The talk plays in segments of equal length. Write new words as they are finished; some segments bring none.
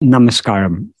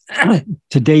Namaskaram.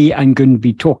 Today I'm going to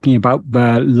be talking about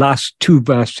the last two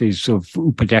verses of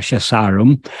Upadēśa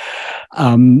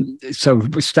Sāraḥ. So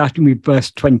we're starting with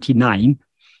verse 29.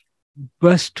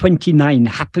 Verse 29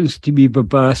 happens to be the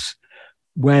verse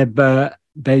where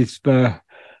there's the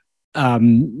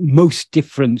most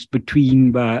difference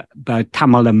between the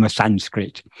Tamil and the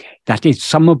Sanskrit. That is,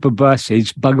 some of the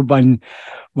verses, Bhagavan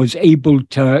was able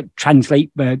to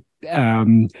translate the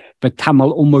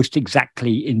Tamil almost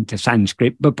exactly into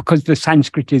Sanskrit, but because the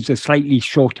Sanskrit is a slightly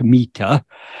shorter meter,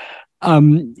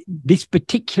 this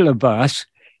particular verse,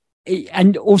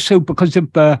 and also because of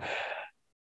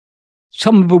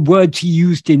some of the words he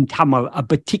used in Tamil are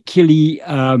particularly,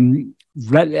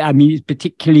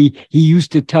 he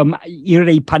used the term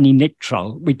 "irepani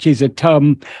netral," which is a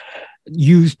term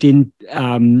used in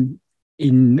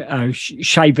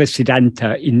Shaiva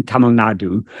Siddhanta in Tamil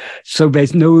Nadu. So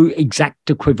there's no exact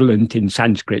equivalent in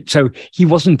Sanskrit. So he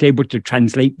wasn't able to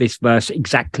translate this verse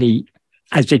exactly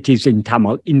as it is in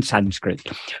Tamil in Sanskrit.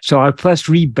 So I'll first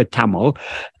read the Tamil.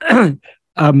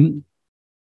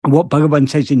 What Bhagavan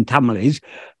says in Tamil is,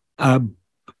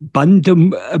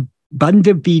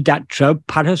 Bandha vidatra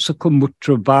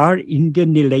parasukumutravar india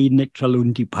nilai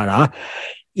netralundi para,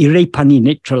 irepani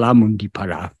netralamundi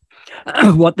para.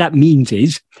 What that means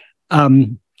is,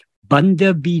 Bandha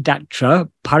vidatra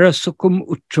parasukum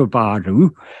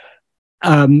utravaru,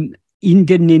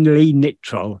 indanilai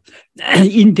netral.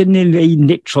 Indanilai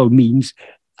netral means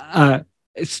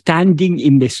standing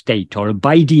in this state or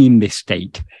abiding in this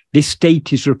state. This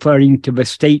state is referring to the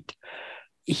state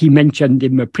he mentioned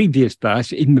in the previous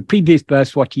verse. In the previous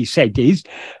verse, what he said is,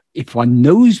 if one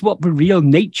knows what the real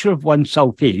nature of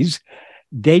oneself is,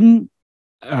 then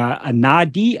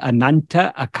Anadi,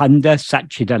 Ananta, Akanda,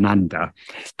 Satchidananda.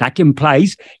 That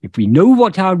implies if we know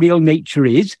what our real nature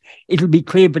is, it'll be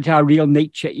clear that our real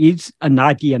nature is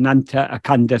Anadi, Ananta,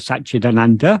 Akanda,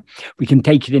 Satchidananda. We can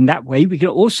take it in that way. We can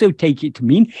also take it to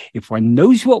mean if one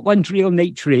knows what one's real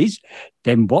nature is,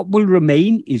 then what will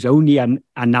remain is only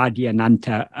Anadi,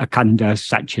 Ananta, Akanda,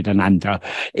 Satchidananda.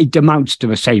 It amounts to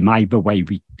the same either way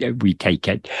we take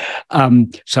it.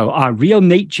 So our real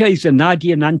nature is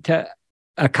Anadi, Ananta,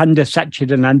 Akanda,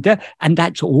 Satchidananda, and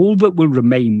that's all that will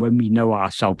remain when we know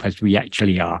ourselves as we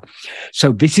actually are.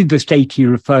 So this is the state he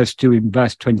refers to in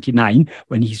verse 29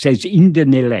 when he says,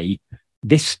 Indanilai,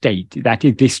 this state, that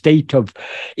is the state of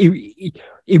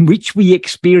in which we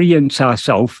experience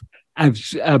ourselves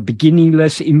as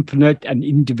beginningless, infinite, and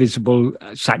indivisible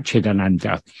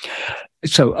Satchidananda.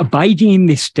 So abiding in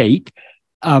this state,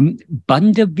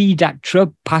 Bandha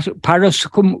vidatra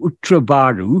parasukum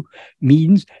utravaru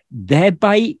means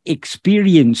thereby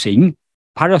experiencing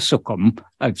parasukum,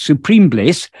 supreme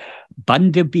bliss,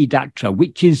 bandha vidatra,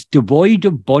 which is devoid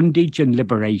of bondage and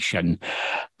liberation.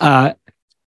 So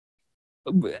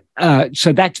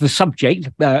that's the subject.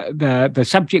 The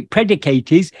subject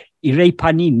predicate is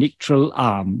irepani nitral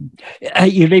arm.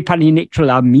 Irepani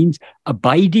nitral arm means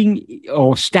abiding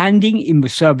or standing in the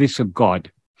service of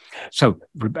God. So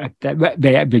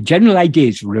the general idea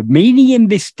is remaining in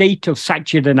this state of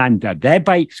Satchidananda,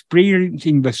 thereby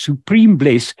experiencing the supreme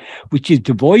bliss, which is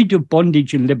devoid of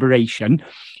bondage and liberation,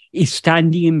 is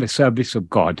standing in the service of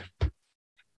God.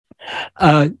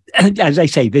 As I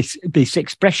say, this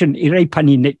expression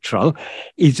irepani nitral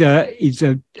is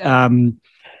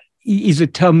a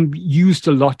term used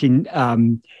a lot in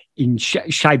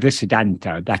Shaiva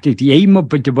Siddhanta. That is, the aim of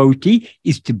the devotee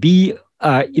is to be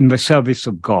in the service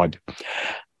of God.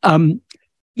 Irepani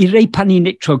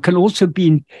nitral can also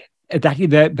be that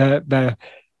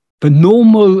the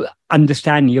normal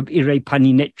understanding of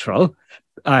irepani nitral.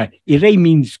 Ire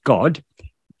means God,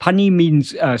 pani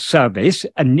means service,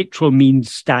 and nitral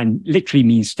means literally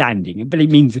means standing, but it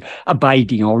means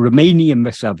abiding or remaining in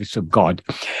the service of God.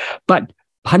 But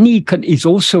pani is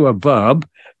also a verb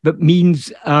that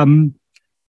means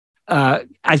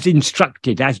as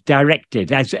instructed, as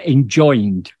directed, as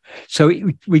enjoined. So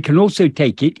we can also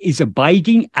take it is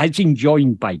abiding as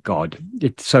enjoined by God.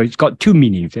 So it's got two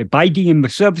meanings, abiding in the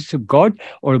service of God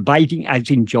or abiding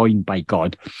as enjoined by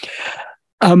God.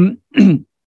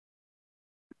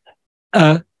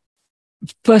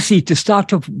 Firstly, to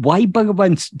start off, why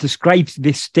Bhagavan describes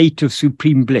this state of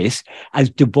supreme bliss as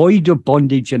devoid of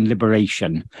bondage and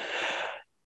liberation.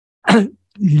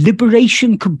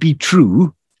 Liberation could be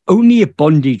true only if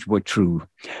bondage were true.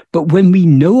 But when we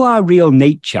know our real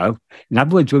nature, in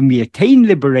other words, when we attain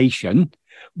liberation,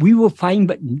 we will find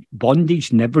that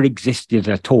bondage never existed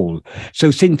at all.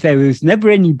 So since there was never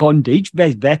any bondage,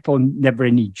 there's therefore never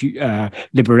any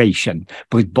liberation.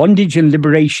 But bondage and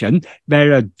liberation,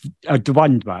 they're a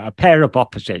dvandva, a pair of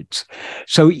opposites.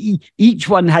 So each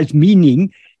one has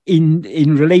meaning in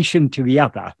relation to the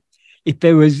other. If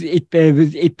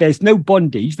there's no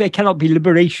bondage, there cannot be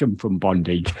liberation from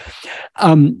bondage.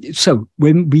 So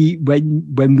when we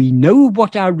know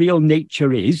what our real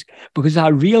nature is, because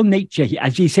our real nature,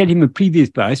 as he said in the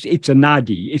previous verse, it's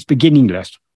anadi, it's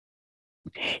beginningless.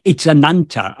 It's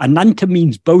ananta. Ananta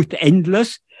means both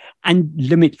endless and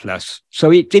limitless.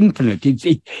 So it's infinite.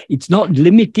 It's not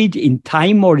limited in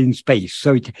time or in space.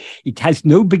 So it has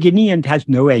no beginning and has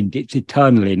no end. It's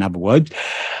eternal, in other words.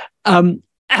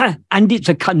 And it's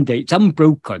a khanda, it's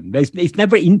unbroken. It's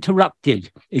never interrupted.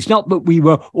 It's not that we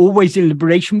were always in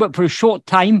liberation, but for a short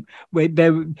time where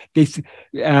this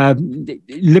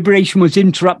liberation was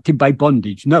interrupted by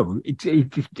bondage. No,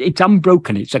 it's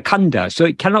unbroken. It's a khanda, so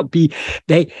it cannot be.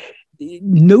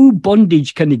 No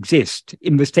bondage can exist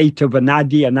in the state of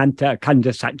anadi, ananta,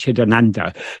 akhanda,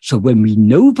 satchidananda. So when we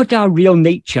know that our real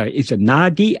nature is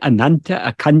anadi, ananta,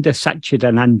 akhanda,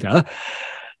 satchidananda,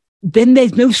 then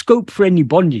there's no scope for any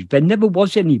bondage. There never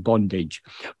was any bondage.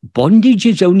 Bondage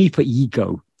is only for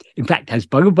ego. In fact, as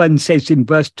Bhagavan says in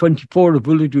verse 24 of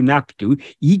Uladu Naptu,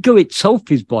 ego itself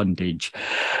is bondage.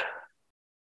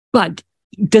 But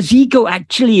does ego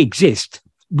actually exist?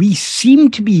 We seem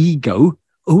to be ego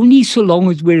only so long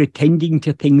as we're attending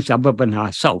to things other than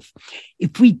ourselves.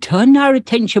 If we turn our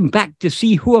attention back to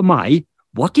see who am I,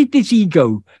 what is this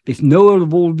ego, this knower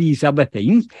of all these other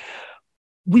things,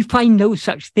 we find no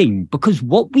such thing, because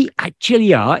what we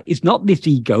actually are is not this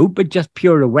ego, but just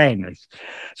pure awareness.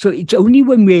 So it's only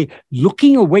when we're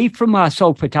looking away from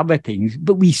ourselves at other things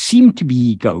that we seem to be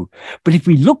ego. But if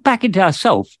we look back at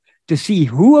ourselves to see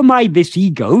who am I, this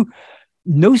ego,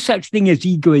 no such thing as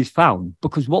ego is found,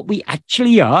 because what we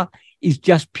actually are is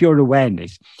just pure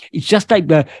awareness. It's just like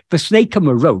the snake and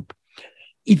the rope.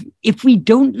 If we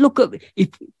don't look at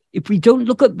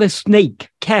the snake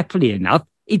carefully enough,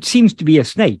 it seems to be a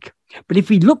snake. But if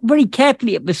we look very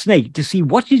carefully at the snake to see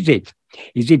what is it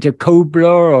a cobra,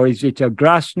 or is it a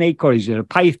grass snake, or is it a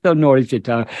python, or is it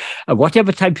a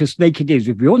whatever type of snake it is,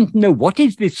 if we want to know what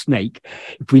is this snake,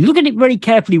 if we look at it very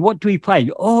carefully, what do we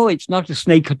find? Oh, it's not a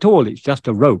snake at all, it's just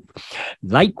a rope.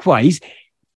 Likewise,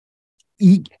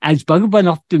 as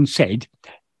Bhagavan often said,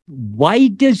 why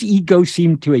does ego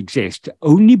seem to exist?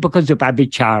 Only because of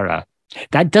avichara.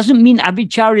 That doesn't mean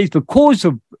avichara is the cause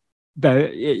of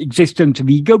the existence of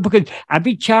ego, because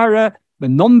avichara, the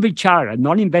non-vichara,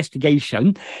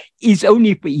 non-investigation, is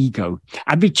only for ego.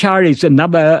 Avichara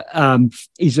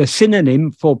is a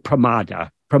synonym for pramada.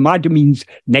 Pramada means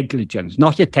negligence,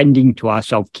 not attending to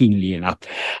ourselves keenly enough.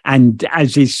 And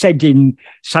as is said in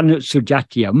Sanat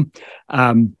Sujatyam,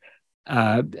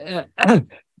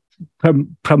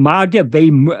 pramada ve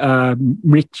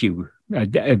mrityu.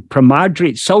 Pramada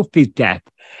itself is death,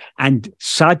 and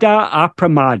sada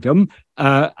apramadam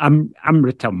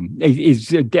amritam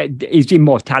is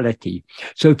immortality.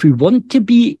 So if we want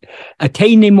to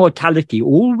attain immortality,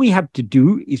 all we have to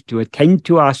do is to attend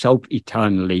to ourselves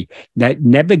eternally,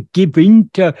 never give in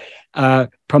to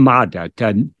pramada,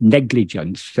 to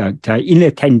negligence, to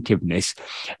inattentiveness.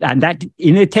 And that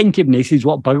inattentiveness is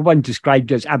what Bhagavan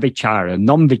described as avichara,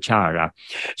 non-vichara.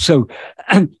 So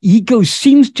ego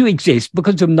seems to exist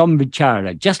because of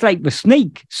non-vichara, just like the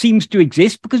snake seems to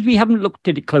exist because we haven't looked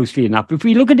at it closely enough. If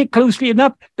we look at it closely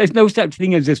enough, there's no such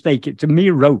thing as a snake. It's a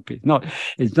mere rope. It's not,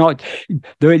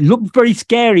 though it looked very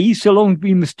scary, so long as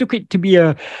we mistook it to be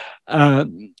a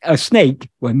snake,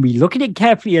 when we look at it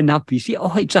carefully enough, we see,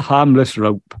 oh, it's a harmless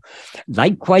rope.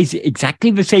 Likewise,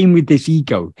 exactly the same with this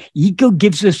ego. Ego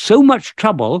gives us so much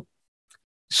trouble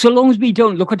so long as we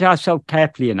don't look at ourselves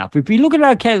carefully enough. If we look at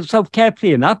ourselves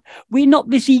carefully enough, we're not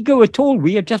this ego at all.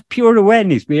 We are just pure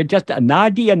awareness. We are just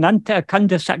anadi, ananta,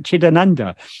 akhanda,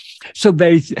 satchidananda. So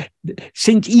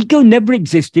since ego never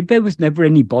existed, there was never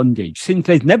any bondage. Since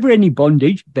there's never any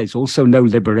bondage, there's also no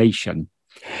liberation.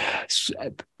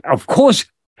 Of course,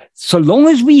 so long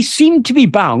as we seem to be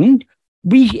bound,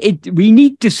 we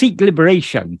need to seek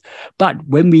liberation. But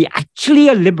when we actually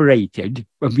are liberated,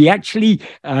 we are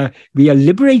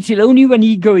liberated only when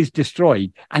ego is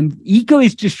destroyed. And ego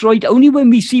is destroyed only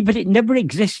when we see that it never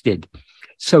existed.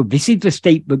 So this is the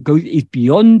state that is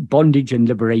beyond bondage and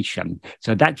liberation.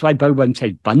 So that's why Bhagavan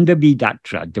says, Bandha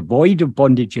vidatra, devoid of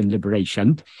bondage and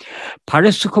liberation.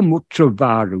 Parasukhamutra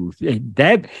varu,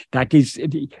 that is,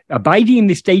 abiding in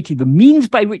this state is the means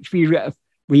by which we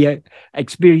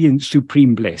experience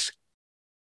supreme bliss.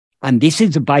 And this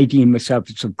is abiding in the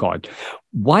service of God.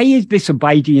 Why is this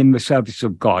abiding in the service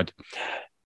of God?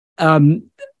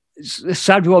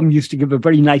 Sadhguru used to give a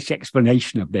very nice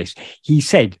explanation of this. He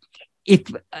said, if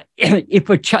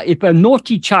a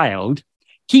naughty child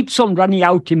keeps on running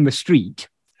out in the street,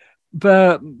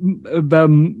 the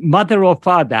mother or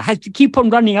father has to keep on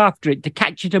running after it to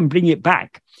catch it and bring it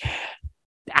back.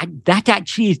 That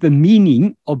actually is the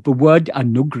meaning of the word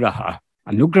anugraha.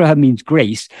 Anugraha means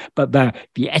grace, but the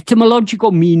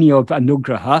etymological meaning of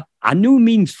anugraha, anu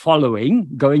means following,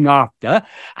 going after,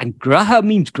 and graha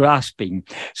means grasping.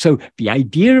 So the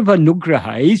idea of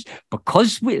anugraha is,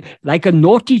 because we, like a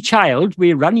naughty child,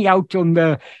 we're running out in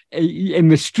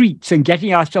the streets and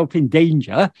getting ourselves in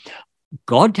danger,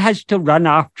 God has to run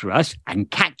after us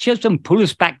and catch us and pull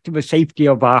us back to the safety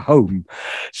of our home.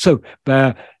 So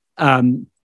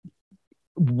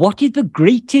what is the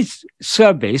greatest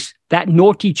service that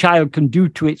naughty child can do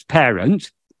to its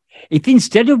parents? If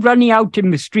instead of running out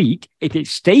in the street, if it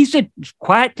stays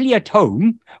quietly at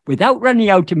home without running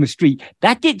out in the street,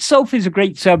 that itself is a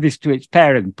great service to its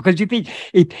parents. Because if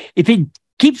it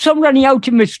keeps on running out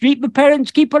in the street, the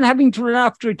parents keep on having to run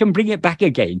after it and bring it back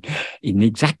again. In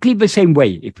exactly the same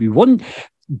way, if we want,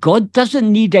 God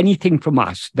doesn't need anything from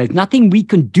us. There's nothing we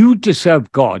can do to serve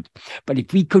God. But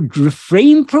if we could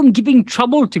refrain from giving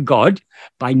trouble to God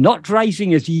by not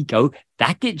rising as ego,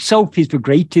 that itself is the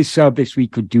greatest service we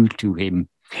could do to him.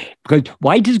 Because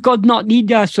why does God not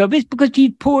need our service? Because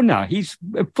he's Purna, he's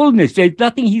fullness. There's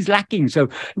nothing he's lacking. So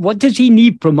what does he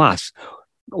need from us?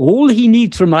 All he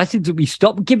needs from us is that we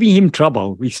stop giving him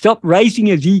trouble. We stop raising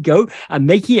his ego and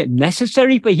making it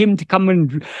necessary for him to come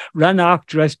and run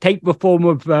after us, take the form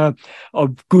of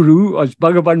Guru, as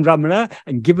Bhagavan Ramana,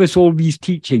 and give us all these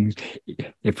teachings.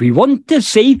 If we want to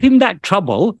save him that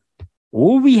trouble,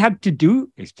 all we have to do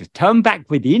is to turn back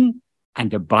within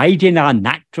and abide in our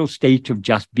natural state of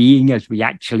just being as we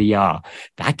actually are.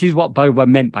 That is what Bhagavan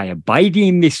meant by abiding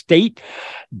in this state,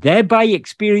 thereby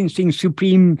experiencing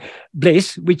supreme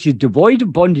bliss, which is devoid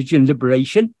of bondage and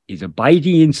liberation, is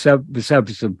abiding in the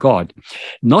service of God.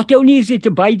 Not only is it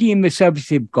abiding in the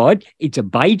service of God, it's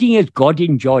abiding as God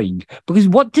enjoined. Because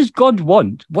what does God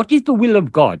want? What is the will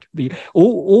of God?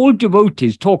 All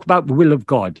devotees talk about the will of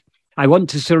God. I want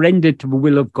to surrender to the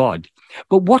will of God.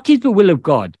 But what is the will of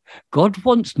God? God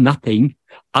wants nothing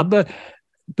other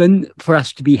than for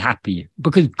us to be happy,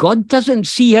 because God doesn't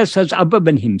see us as other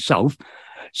than himself.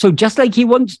 So just like he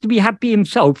wants to be happy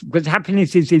himself, because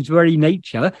happiness is his very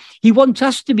nature, he wants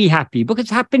us to be happy because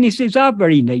happiness is our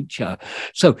very nature.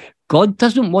 So God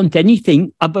doesn't want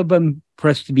anything other than for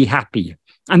us to be happy.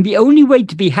 And the only way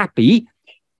to be happy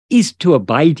is to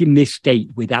abide in this state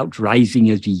without rising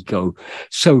as ego.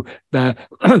 So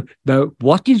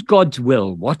what is God's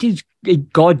will? What is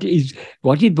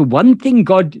the one thing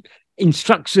God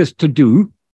instructs us to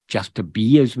do? Just to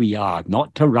be as we are,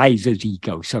 not to rise as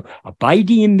ego. So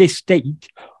abiding in this state,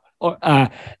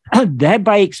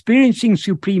 thereby experiencing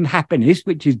supreme happiness,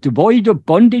 which is devoid of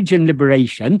bondage and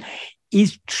liberation,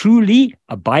 is truly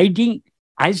abiding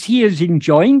as he has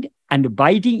enjoined and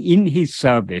abiding in his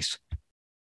service.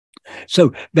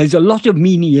 So there's a lot of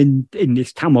meaning in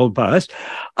this Tamil verse.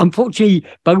 Unfortunately,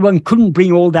 Bhagavan couldn't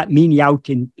bring all that meaning out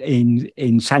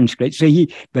in Sanskrit. So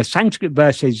the Sanskrit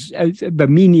verse the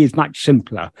meaning is much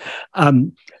simpler.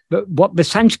 But what the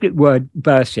Sanskrit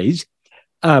verse is,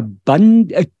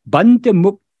 bandha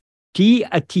mukti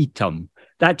atitam.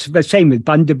 That's the same as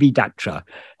bandha vidatra.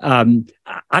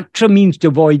 Atra means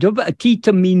devoid of,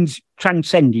 atita means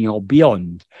transcending or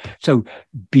beyond. So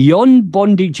beyond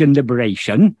bondage and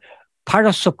liberation,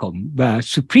 parasukham, the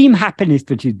supreme happiness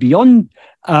that is beyond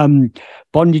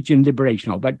bondage and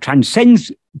liberation, or that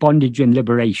transcends bondage and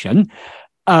liberation,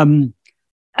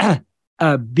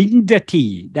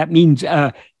 vindati, that means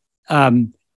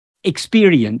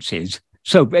experiences.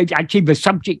 So actually the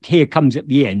subject here comes at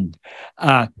the end.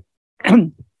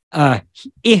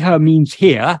 Iha means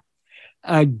here,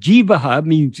 jivaha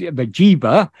means the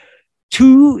jiva,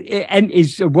 to and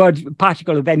is a word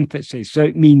particle of emphasis, so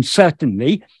it means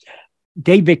certainly.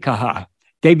 Devikaha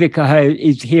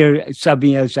is here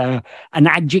serving as an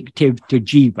adjective to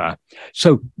jiva.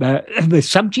 So the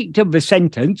subject of the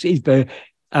sentence is the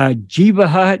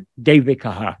jivaha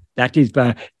devikaha, that is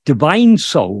the divine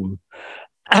soul.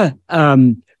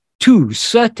 To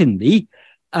certainly,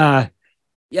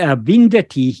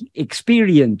 vindati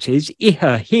experiences,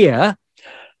 iha here,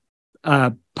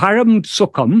 param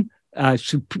sukham,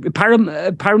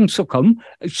 param sukham,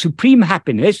 supreme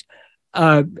happiness,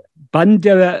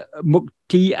 bandha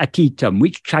mukti atitam,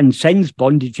 which transcends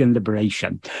bondage and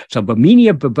liberation. So the meaning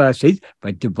of the verse is,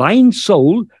 the divine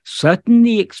soul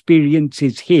certainly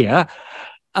experiences here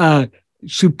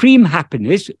supreme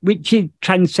happiness, which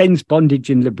transcends bondage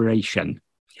and liberation.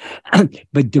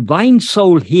 The divine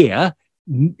soul here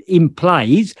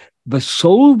implies the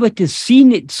soul that has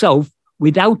seen itself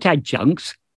without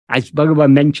adjuncts, as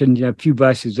Bhagavan mentioned in a few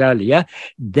verses earlier,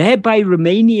 thereby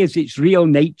remaining as its real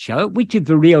nature, which is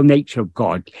the real nature of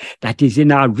God. That is,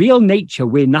 in our real nature,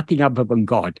 we're nothing other than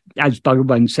God, as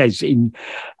Bhagavan says in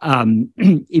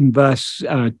verse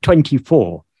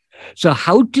 24. So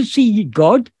how to see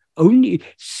God? Only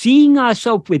seeing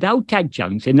ourselves without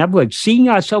adjuncts, in other words, seeing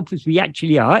ourselves as we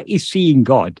actually are, is seeing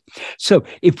God. So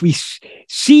if we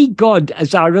see God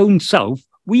as our own self,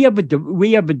 we have a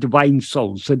divine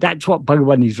soul. So that's what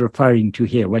Bhagavan is referring to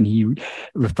here when he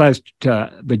refers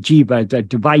to the jiva, the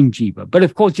divine jiva. But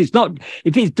of course, it's not.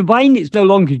 If it's divine, it's no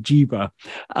longer jiva.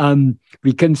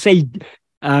 We can say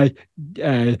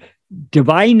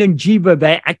divine and jiva,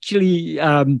 they're actually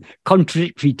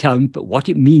contradictory terms, but what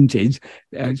it means is,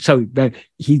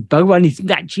 Bhagavan isn't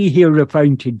actually here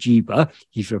referring to jiva.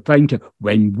 He's referring to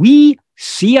when we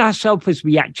see ourselves as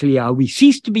we actually are, we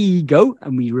cease to be ego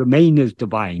and we remain as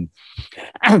divine.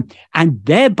 And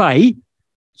thereby,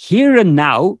 here and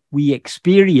now, we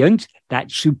experience that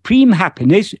supreme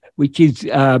happiness, which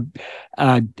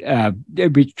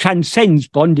transcends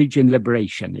bondage and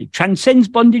liberation. It transcends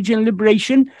bondage and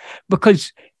liberation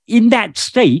because in that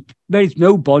state, there is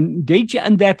no bondage,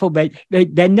 and therefore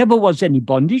there never was any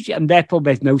bondage, and therefore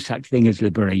there's no such thing as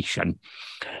liberation.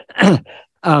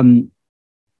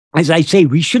 As I say,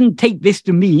 we shouldn't take this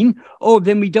to mean,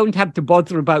 then we don't have to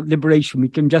bother about liberation. We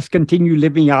can just continue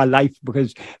living our life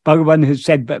because Bhagavan has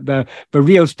said that the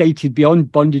real state is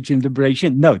beyond bondage and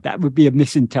liberation. No, that would be a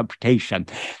misinterpretation.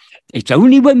 It's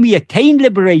only when we attain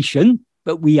liberation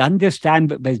that we understand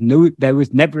that there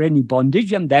was never any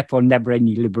bondage and therefore never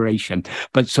any liberation.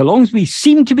 But so long as we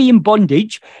seem to be in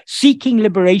bondage, seeking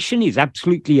liberation is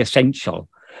absolutely essential.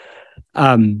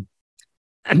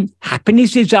 And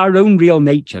happiness is our own real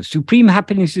nature. Supreme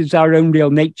happiness is our own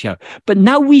real nature. But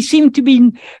now we seem to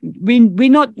be, we're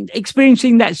not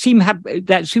experiencing that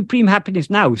supreme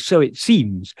happiness now, so it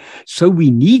seems. So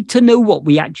we need to know what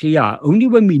we actually are. Only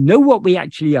when we know what we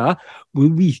actually are,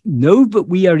 will we know that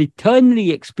we are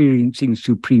eternally experiencing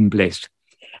supreme bliss.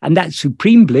 And that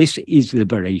supreme bliss is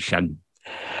liberation.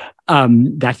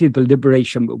 That is the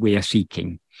liberation that we are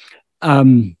seeking.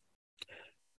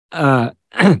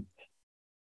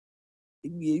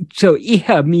 So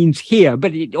iha means here,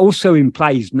 but it also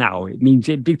implies now. It means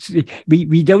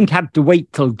we don't have to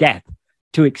wait till death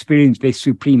to experience this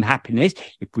supreme happiness.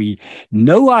 If we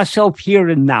know ourselves here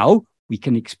and now, we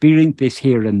can experience this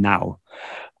here and now.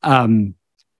 So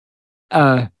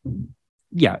I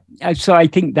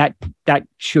think that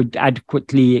should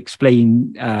adequately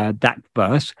explain that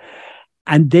verse.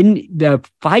 And then the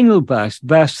final verse,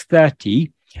 verse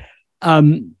 30,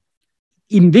 in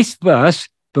this verse,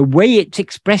 the way it's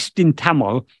expressed in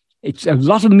Tamil, it's a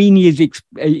lot of meaning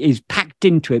is packed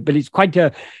into it, but it's quite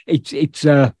it's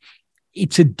a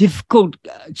difficult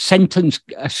sentence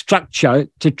structure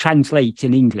to translate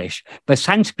in English. But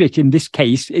Sanskrit in this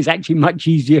case is actually much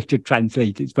easier to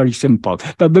translate. It's very simple,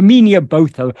 but the meaning of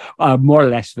both are more or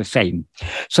less the same.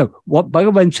 So what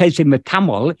Bhagavan says in the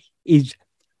Tamil is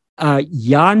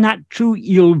Yanatru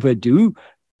ilvadu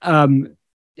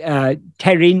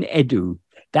terin edu.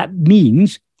 That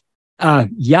means,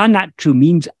 yanatru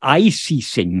means eye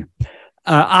ceasing.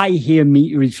 I here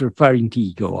is referring to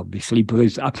ego, obviously,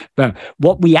 because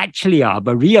what we actually are,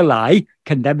 the real I,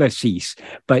 can never cease.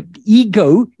 But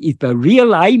ego is the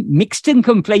real I mixed and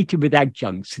conflated with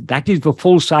adjuncts. That is the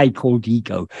false I called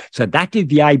ego. So that is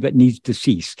the I that needs to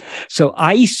cease. So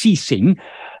I ceasing,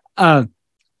 ilvadu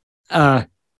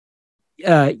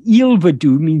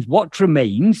means what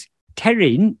remains.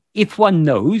 Terin, if one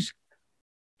knows.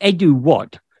 Edu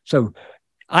what? So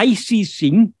I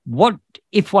ceasing, what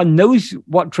if one knows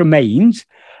what remains,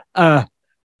 adutan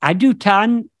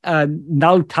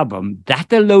nal tavam,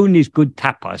 that alone is good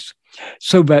tapas.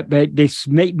 So this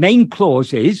main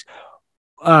clause is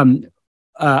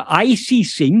I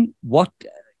ceasing, what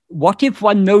if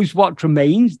one knows what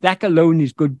remains, that alone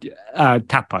is good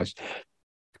tapas.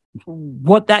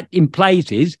 What that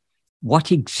implies is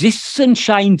what exists and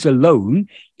shines alone,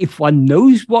 if one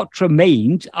knows what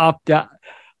remains after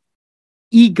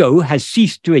ego has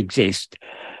ceased to exist,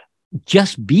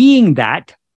 just being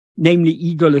that, namely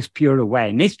egoless pure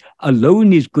awareness,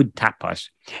 alone is good tapas.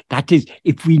 That is,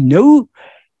 if we know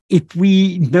if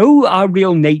we know our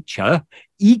real nature,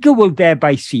 ego will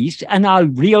thereby cease and our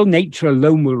real nature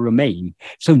alone will remain.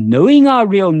 So knowing our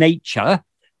real nature,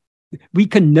 we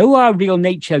can know our real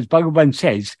nature, as Bhagavan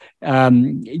says,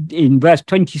 in verse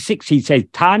 26, he says,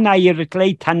 Tana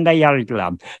iritle, tanda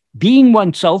yaridlam. Being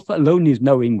oneself alone is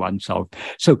knowing oneself.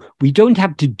 So we don't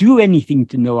have to do anything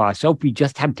to know ourselves. We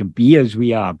just have to be as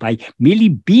we are. By merely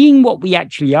being what we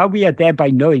actually are, we are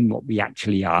thereby knowing what we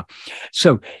actually are.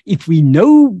 So if we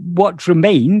know what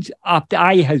remains after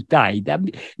I has died,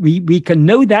 we can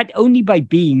know that only by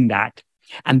being that.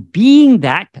 And being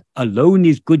that alone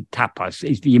is good tapas,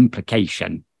 is the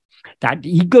implication. That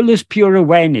egoless pure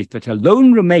awareness that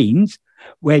alone remains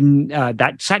when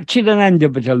that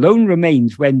Satchidananda that alone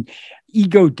remains when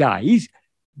ego dies,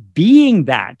 being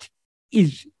that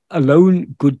is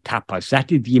alone good tapas.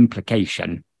 That is the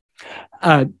implication.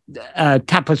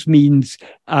 Tapas means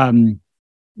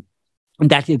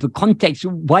that is the context.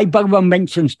 Why Bhagavan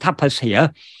mentions tapas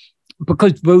here?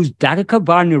 Because those Dharaka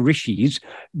rishis,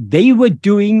 they were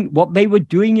doing what they were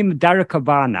doing in the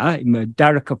Dharaka in the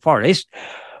Dharaka forest,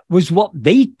 was what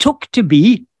they took to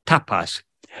be tapas.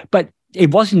 But it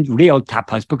wasn't real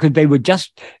tapas because they were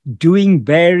just doing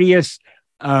various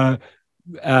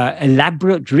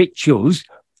elaborate rituals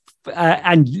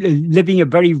and living a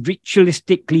very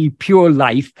ritualistically pure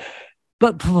life,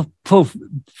 but for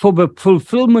the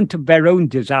fulfillment of their own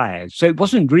desires. So it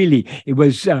wasn't really, it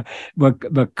was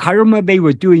the karma they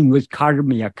were doing was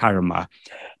karmiya karma.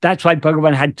 That's why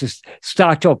Bhagavan had to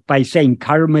start off by saying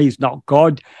karma is not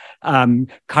God.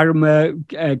 Karma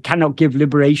cannot give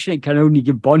liberation, it can only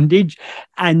give bondage.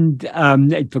 And by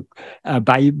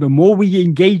the more we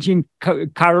engage in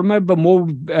karma, the more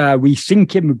we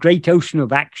sink in the great ocean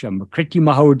of action, the Kriti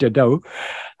Mahodado.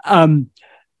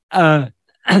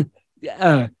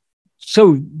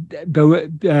 So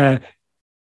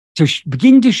to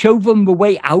begin to show them the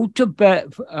way out of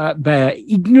the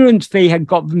ignorance they had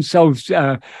got themselves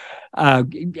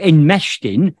enmeshed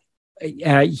in,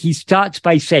 he starts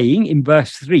by saying in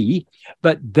verse 3,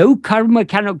 but though karma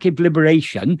cannot give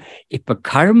liberation, if the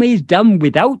karma is done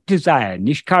without desire,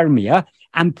 nishkarmiya,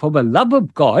 and for the love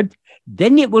of God,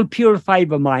 then it will purify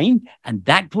the mind, and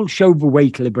that will show the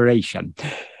way to liberation.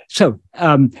 So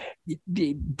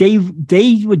they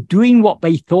were doing what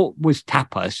they thought was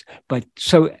tapas, but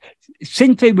so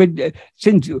since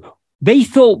they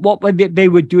thought what they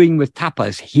were doing was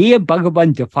tapas, here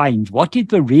Bhagavan defines what is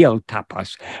the real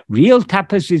tapas. Real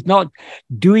tapas is not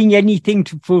doing anything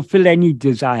to fulfill any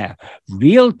desire.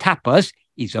 Real tapas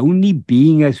is only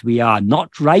being as we are,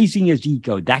 not rising as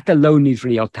ego. That alone is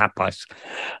real tapas.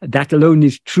 That alone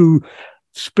is true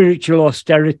spiritual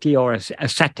austerity or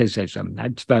asceticism.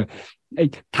 That's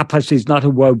tapas is not a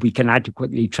word we can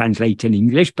adequately translate in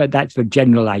English, but that's the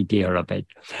general idea of it.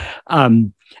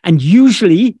 And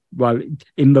usually, well,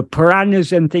 in the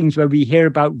Puranas and things where we hear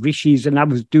about rishis and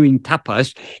others doing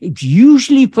tapas, it's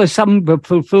usually for the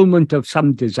fulfillment of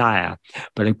some desire.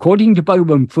 But according to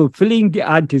Bhagavan, fulfilling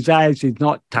our desires is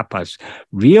not tapas.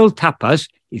 Real tapas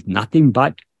is nothing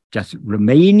but just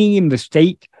remaining in the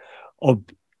state of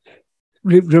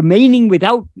remaining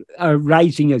without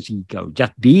rising as ego,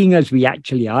 just being as we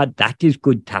actually are. That is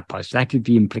good tapas. That is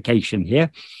the implication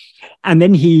here. And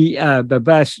then the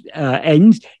verse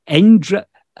ends, Endran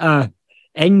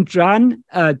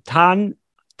Tanam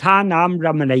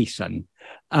Ramanesan.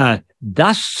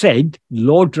 Thus said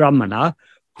Lord Ramana,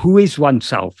 who is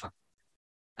oneself.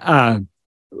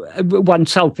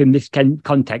 Oneself in this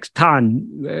context, tan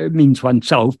means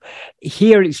oneself.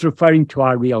 Here it's referring to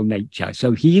our real nature.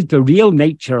 So he is the real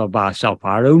nature of ourself,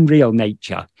 our own real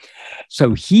nature.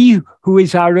 So he who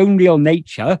is our own real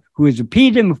nature, who has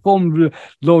appeared in the form of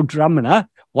Lord Ramana,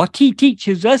 what he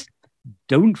teaches us,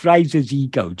 don't rise as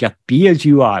ego, just be as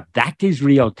you are. That is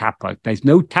real tapas. There's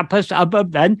no tapas other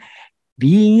than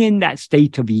being in that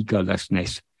state of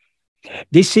egolessness.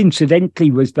 This,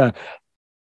 incidentally, was the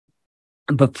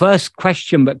first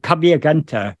question that Kavya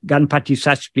Ganpati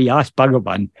Sastri asked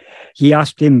Bhagavan. He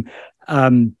asked him,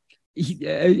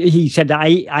 he said,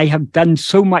 I have done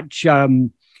so much, I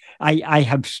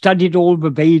have studied all the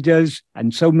Vedas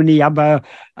and so many other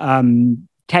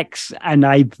texts, and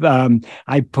I've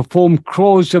performed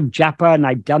crores of japa, and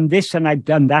I've done this and I've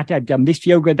done that, I've done this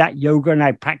yoga, that yoga, and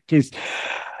I practiced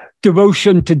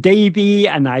devotion to Devi,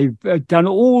 and I've done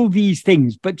all these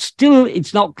things, but still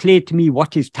it's not clear to me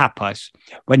what is tapas.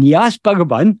 When he asked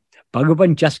Bhagavan,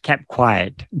 Bhagavan just kept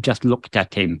quiet, just looked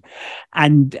at him.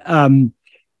 And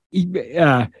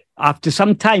after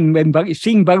some time, when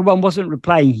seeing Bhagavan wasn't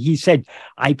replying, he said,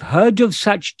 I've heard of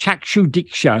such Chakshu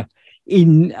Diksha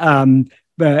in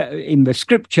in the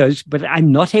scriptures, but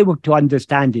I'm not able to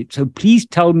understand it. So please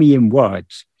tell me in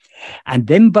words. And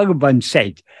then Bhagavan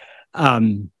said,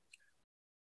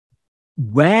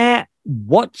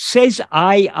 what says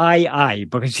I?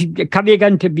 Because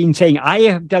Kavyaganta had been saying,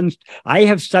 I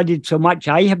have studied so much,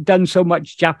 I have done so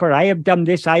much japa, I have done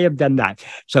this, I have done that.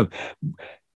 So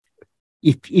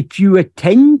if you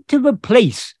attend to the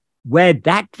place where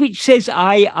that which says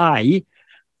I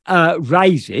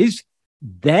rises,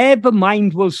 there the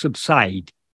mind will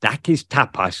subside. That is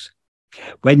tapas.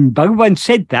 When Bhagavan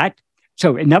said that,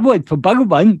 so in other words, for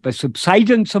Bhagavan, the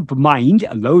subsidence of the mind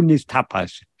alone is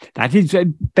tapas. That is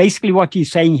basically what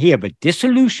he's saying here, the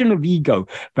dissolution of ego,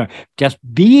 but just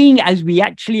being as we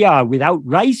actually are without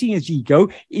rising as ego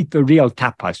is the real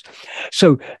tapas.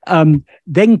 So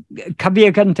then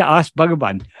Kavyaganta asked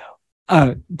Bhagavan,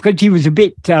 because he was a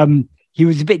bit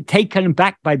taken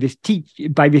aback by this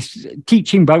teaching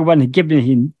Bhagavan had given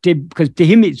him, because to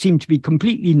him it seemed to be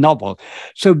completely novel.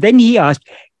 So then he asked,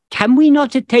 can we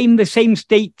not attain the same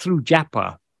state through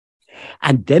japa?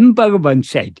 And then Bhagavan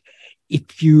said,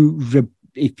 if you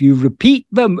repeat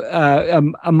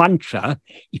a mantra,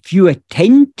 if you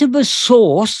attend to the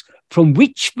source from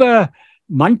which the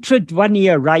mantra dhvani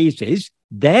arises,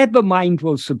 there the mind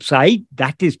will subside.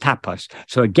 That is tapas.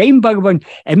 So again, Bhagavan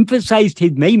emphasized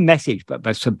his main message, but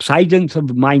the subsidence of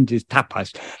the mind is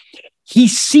tapas. He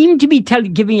seemed to be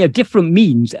giving a different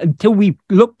means until we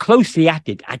look closely at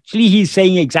it. Actually, he's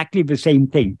saying exactly the same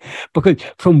thing. Because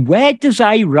from where does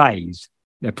I rise?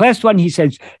 The first one, he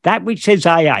says, that which says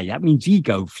I, that means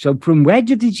ego. So from where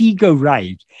does this ego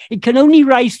rise? It can only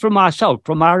rise from ourselves,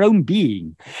 from our own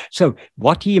being. So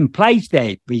what he implies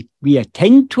there, we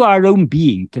attend to our own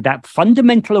being, to that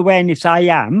fundamental awareness I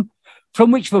am,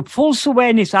 from which the false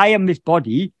awareness I am this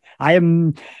body, I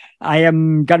am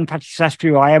Ganpati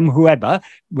Sastri, or I am whoever,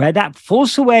 where that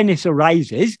false awareness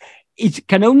arises, it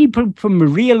can only come from the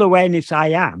real awareness I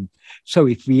am. So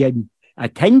if we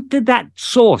attend to that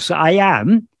source I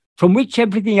am, from which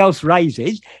everything else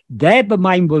rises, there the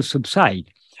mind will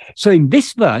subside. So in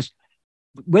this verse,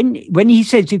 when he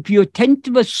says, if you attend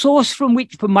to the source from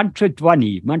which the mantra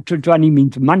dhvani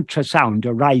means mantra sound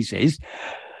arises,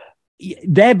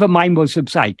 there the mind will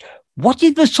subside. What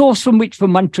is the source from which the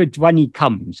mantra dhvani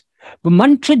comes? The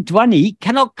mantra dhvani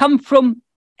cannot come from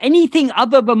anything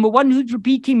other than the one who's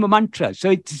repeating the mantra.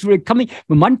 So the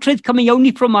mantra is coming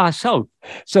only from ourselves.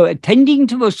 So attending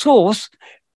to the source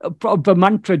of the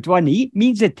mantra dhvani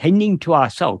means attending to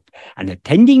ourselves. And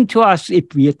attending to us,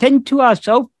 if we attend to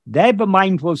ourselves, there the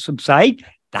mind will subside.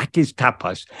 That is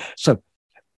tapas. So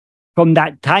from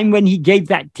that time when he gave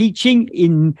that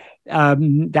teaching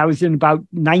that was in about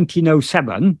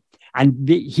 1907, and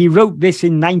he wrote this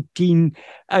in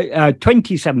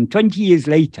 1927, 20 years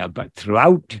later, but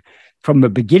throughout, from the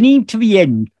beginning to the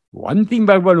end, one thing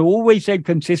Bhagavan always said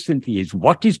consistently is,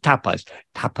 what is tapas?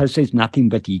 Tapas is nothing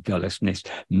but egolessness,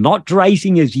 not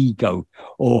rising as ego.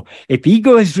 Or if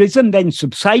ego has risen, then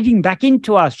subsiding back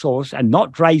into our source and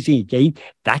not rising again,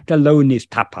 that alone is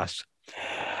tapas.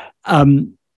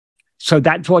 So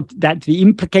that's the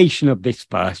implication of this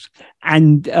verse.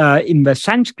 And in the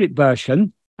Sanskrit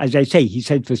version, as I say, he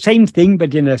says the same thing,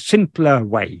 but in a simpler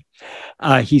way.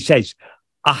 He says,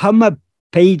 aham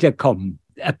apedakam.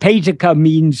 Apedaka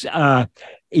means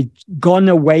it's gone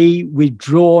away,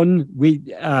 withdrawn,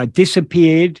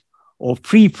 disappeared, or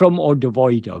free from or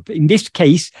devoid of. In this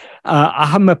case,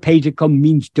 aham apedakam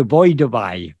means devoid of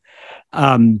I.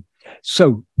 And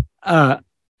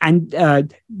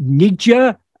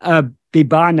nija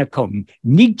bibanakam.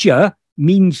 Nija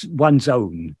means one's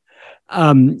own.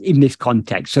 In this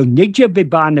context. So nija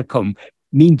bibanakam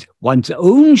means one's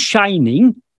own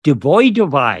shining, devoid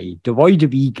of I, devoid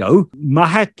of ego.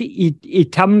 Mahat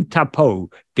itam tapo.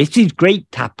 This is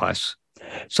great tapas.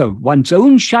 So one's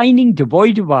own shining,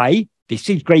 devoid of I, this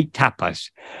is great tapas.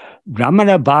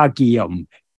 Ramana bhagyam.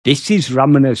 This is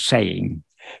Ramana's saying.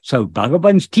 So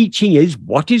Bhagavan's teaching is,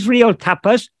 what is real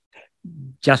tapas?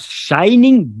 Just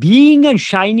shining, being and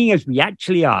shining as we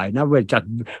actually are. In other words, just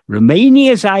remaining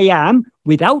as I am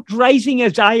without rising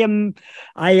as I am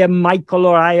Michael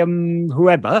or I am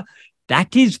whoever.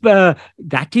 That is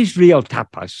real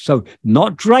tapas. So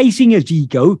not rising as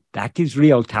ego, that is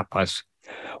real tapas.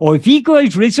 Or if ego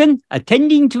is risen,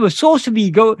 attending to a source of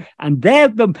ego, and there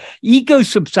the ego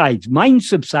subsides, mind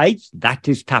subsides, that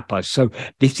is tapas. So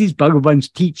this is Bhagavan's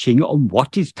teaching on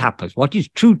what is tapas, what is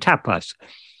true tapas.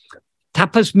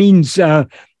 Tapas means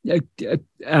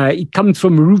it comes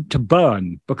from a root to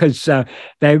burn, because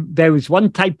there was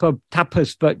one type of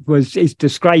tapas that is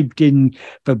described in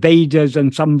the Vedas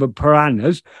and some of the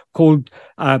Puranas called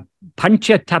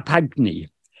Pancha Tapagni.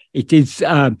 It is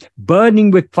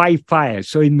burning with 5 fires.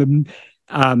 So in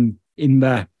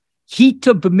the heat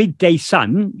of the midday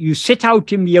sun, you sit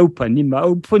out in the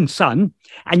open sun,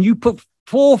 and you put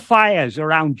 4 fires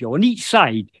around you on each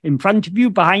side, in front of you,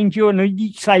 behind you, and on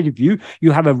each side of you.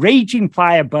 You have a raging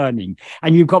fire burning,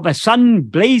 and you've got the sun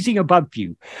blazing above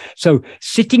you. So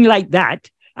sitting like that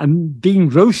and being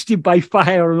roasted by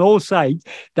fire on all sides,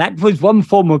 that was one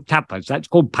form of tapas. That's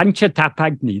called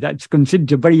Pancha-tapagni. That's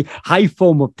considered a very high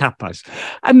form of tapas.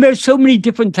 And there's so many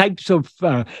different types of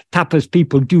tapas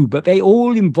people do, but they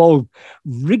all involve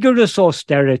rigorous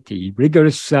austerity,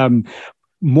 rigorous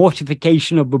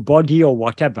mortification of the body or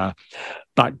whatever.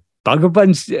 But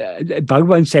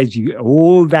Bhagavan says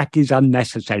all that is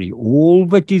unnecessary. All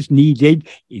that is needed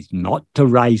is not to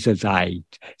rise as I.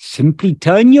 Simply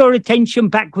turn your attention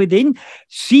back within,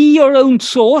 see your own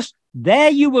source, there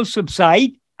you will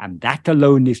subside, and that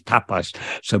alone is tapas.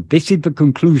 So this is the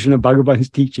conclusion of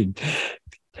Bhagavan's teaching.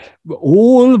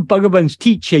 All of Bhagavan's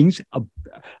teachings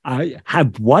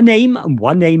have one aim and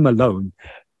one aim alone.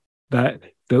 But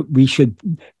we should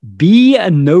be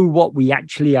and know what we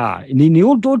actually are. And in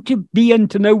order to be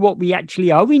and to know what we actually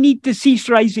are, we need to cease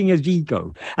rising as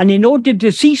ego. And in order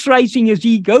to cease rising as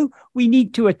ego, we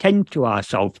need to attend to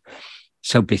ourselves.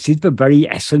 So this is the very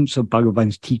essence of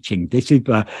Bhagavan's teaching. This is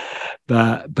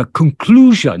the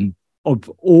conclusion of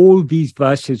all these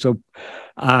verses of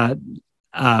Upadēśa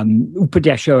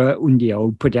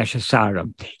Upadēśa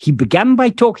Sāraḥ. He began by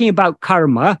talking about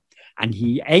karma, and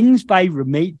he ends by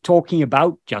talking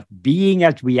about just being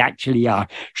as we actually are,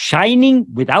 shining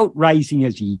without rising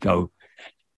as ego.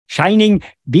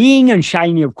 Being and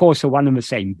shining, of course, are one and the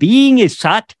same. Being is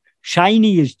sat,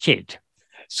 shining is chit.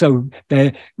 So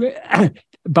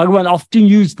Bhagavan often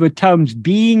used the terms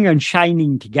being and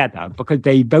shining together because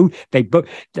they both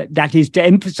that is to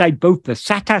emphasize both the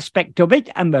sat aspect of it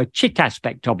and the chit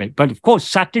aspect of it. But of course,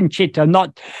 sat and chit are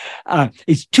not,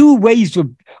 it's 2 ways of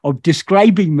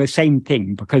describing the same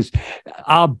thing, because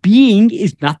our being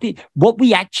is nothing. What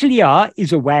we actually are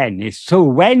is awareness. So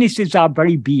awareness is our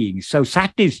very being. So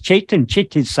sat is chit and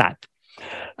chit is sat.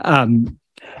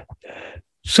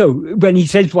 So when he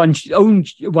says one's own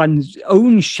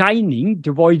shining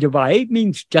devoid of I, it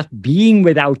means just being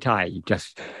without I.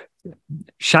 Just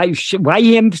why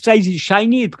he emphasizes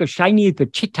shiny is because shiny is the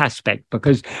chit aspect,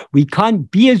 because we can't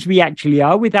be as we actually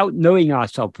are without knowing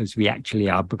ourselves as we actually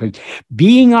are, because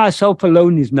being ourselves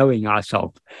alone is knowing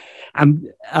ourselves. And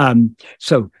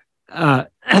so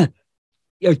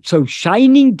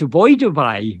shining devoid of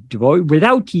I,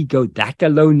 without ego, that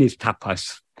alone is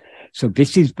tapas. So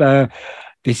this is what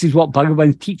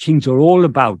Bhagavan's teachings are all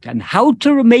about. And how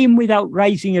to remain without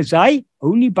rising as I?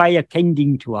 Only by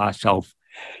attending to ourselves.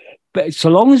 But so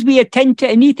long as we attend to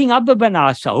anything other than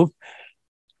ourselves,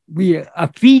 we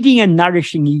are feeding and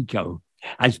nourishing ego.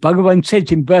 As Bhagavan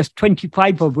says in verse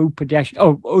 25 of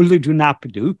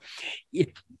Upadēśa,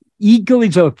 ego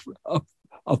is a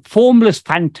formless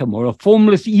phantom or a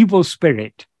formless evil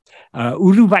spirit,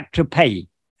 Uruvatrape.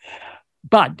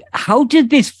 But how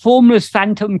did this formless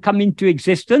phantom come into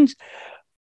existence?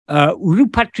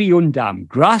 Urupatri undam,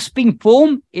 grasping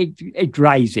form, it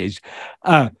rises.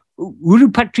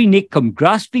 Urupatri nikam,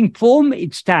 grasping form,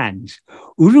 it stands.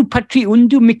 Urupatri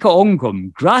undu mika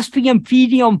ongam, grasping and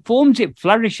feeding on forms, it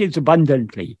flourishes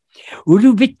abundantly.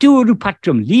 Uruvittu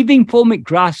urupatram, leaving form, it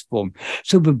grasps form.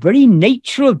 So the very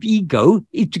nature of ego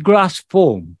is to grasp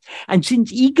form. And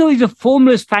since ego is a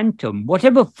formless phantom,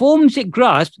 whatever forms it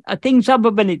grasps are things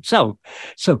other than itself.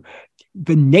 So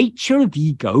the nature of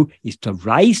ego is to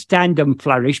rise, stand, and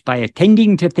flourish by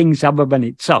attending to things other than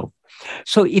itself.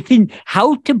 So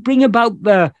how to bring about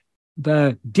the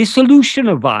dissolution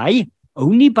of I?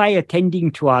 Only by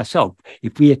attending to ourselves.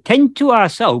 If we attend to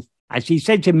ourselves, as he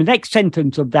says in the next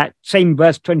sentence of that same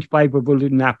verse 25 of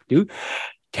Upadēśa,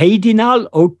 Tedinal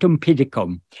otum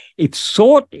pidicum. If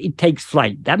sought, it takes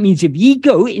flight. That means if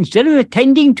ego, instead of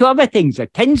attending to other things,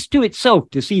 attends to itself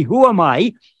to see who am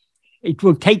I, it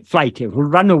will take flight, it will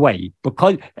run away,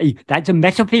 because that's a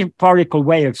metaphorical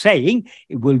way of saying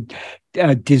it will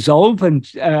dissolve and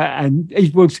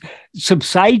it will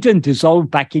subside and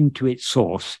dissolve back into its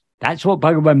source. That's what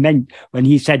Bhagavan meant when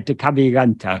he said to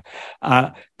Kaviganta,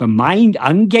 the mind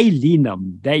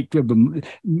angelinam,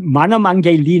 manam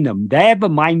angelinam, there the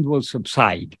mind will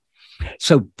subside.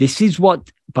 So this is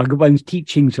what Bhagavan's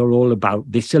teachings are all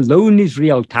about. This alone is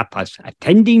real tapas,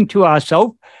 attending to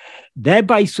ourselves,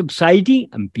 thereby subsiding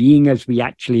and being as we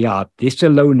actually are. This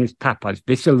alone is tapas.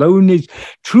 This alone is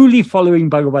truly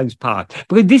following Bhagavan's path.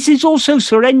 Because this is also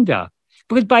surrender.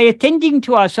 Because by attending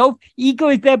to ourselves, ego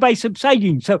is thereby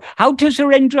subsiding. So how to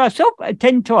surrender ourselves?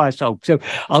 Attend to ourselves. So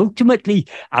ultimately,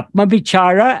 Atma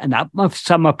Vichara and Atma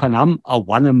Samapanam are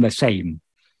one and the same.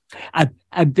 At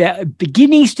the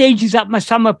beginning stages, Atma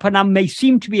Samapanam may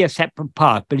seem to be a separate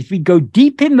path, but if we go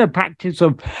deep in the practice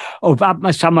of Atma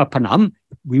Samapanam,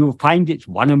 we will find it's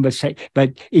one and the same,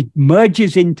 but it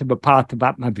merges into the path of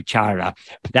Atma Vichara,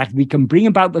 that we can bring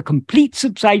about the complete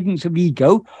subsidence of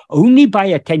ego only by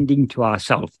attending to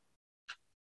ourselves.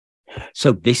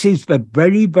 So this is the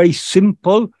very, very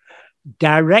simple,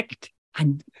 direct,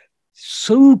 and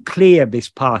so clear, this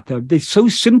path. This so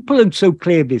simple and so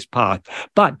clear, this path.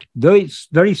 But though it's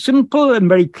very simple and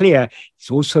very clear, it's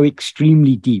also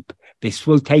extremely deep. This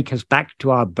will take us back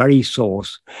to our very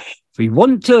source. If we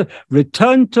want to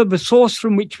return to the source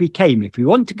from which we came, if we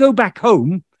want to go back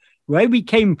home, where we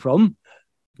came from,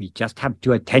 we just have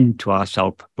to attend to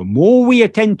ourselves. The more we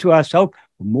attend to ourselves,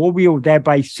 the more we will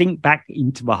thereby sink back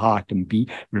into the heart and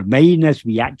remain as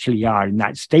we actually are, in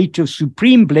that state of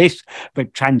supreme bliss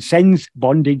that transcends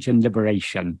bondage and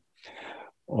liberation.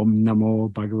 Om Namo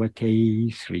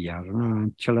Bhagavate Sri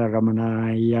Arunachala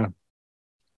Ramanaya.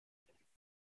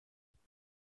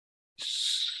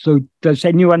 So does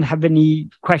anyone have any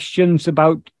questions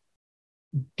about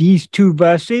these two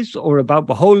verses, or about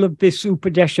the whole of this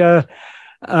Upadēśa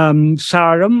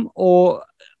Sāraḥ,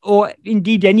 or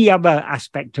indeed any other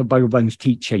aspect of Bhagavan's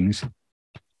teachings?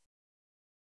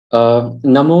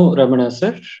 Namo Ramana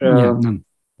sir.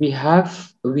 We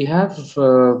have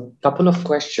a couple of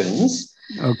questions.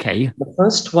 Okay. The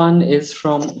first one is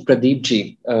from Pradeep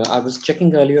ji. I was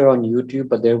checking earlier on YouTube,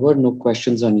 but there were no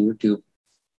questions on YouTube.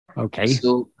 Okay.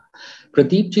 So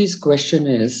Pradeep ji's question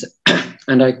is,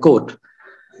 and I quote,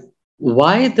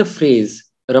 why the phrase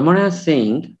Ramana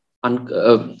saying,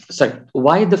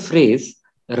 why the phrase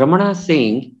Ramana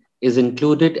saying is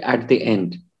included at the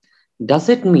end? Does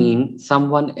it mean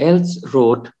someone else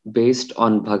wrote based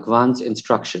on Bhagwan's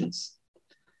instructions?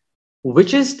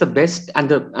 Which is the best, and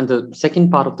the second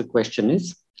part of the question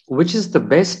is, which is the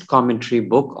best commentary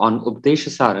book on Upadēśa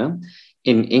Sāraḥ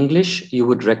in English you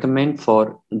would recommend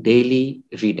for daily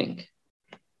reading?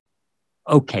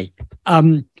 Okay.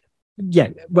 Yeah,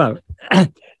 well,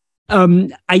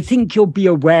 I think you'll be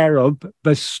aware of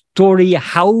the story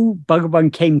how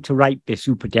Bhagavan came to write this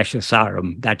Upadēśa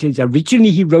Sāraḥ. That is, originally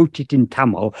he wrote it in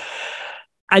Tamil.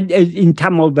 And in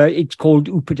Tamil, it's called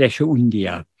Upadēśa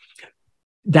Undiya.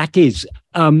 That is,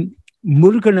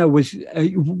 Murugana was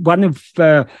one of...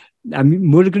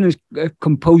 Murugan has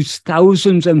composed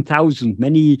thousands and thousands,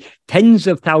 many tens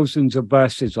of thousands of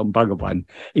verses on Bhagavan,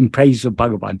 in praise of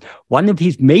Bhagavan. One of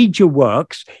his major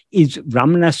works is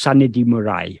Ramana Sannidhi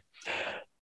Murai.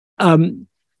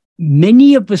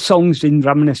 Many of the songs in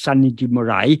Ramana Sannidhi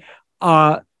Murai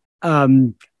are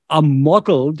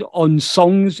modeled on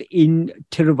songs in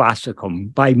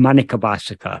Tiruvasakam by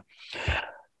Manikavasaka.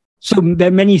 So there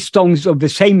are many songs of the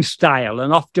same style,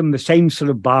 and often the same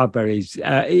sort of bhava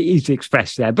is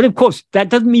expressed there. But of course, that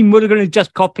doesn't mean Murugan is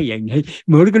just copying.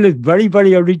 Murugan is a very,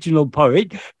 very original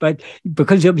poet, but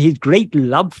because of his great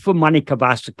love for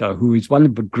Manikavasaka, who is one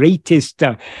of the greatest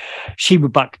Shiva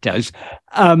Bhaktas,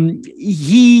 and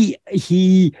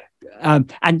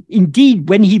indeed,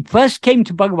 when he first came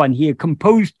to Bhagavan, he had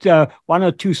composed one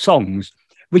or two songs,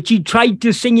 which he tried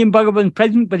to sing in Bhagavan's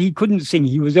presence, but he couldn't sing.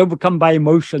 He was overcome by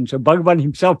emotion. So Bhagavan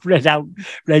himself read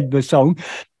the song.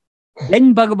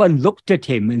 Then Bhagavan looked at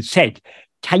him and said,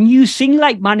 "Can you sing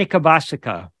like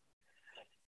Manikavasaka?"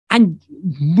 And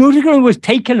Murugan was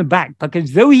taken aback,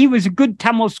 because though he was a good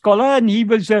Tamil scholar and he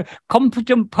was a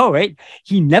competent poet,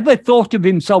 he never thought of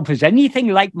himself as anything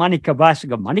like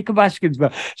Manikavasaka. Manikavasaka is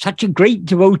such a great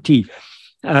devotee.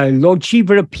 Lord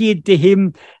Shiva appeared to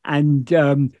him and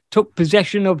took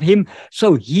possession of him.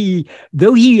 So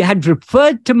though he had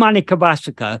referred to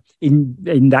Manikavasaka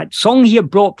in that song he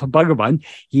had brought for Bhagavan,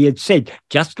 he had said,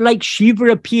 just like Shiva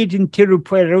appeared in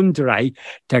Tirupurundurai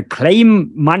to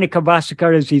claim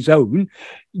Manikavasaka as his own,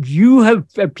 you have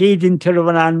appeared in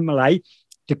Tiruvannamalai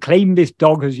to claim this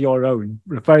dog as your own.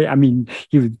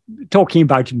 He was talking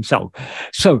about himself.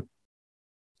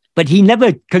 But he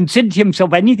never considered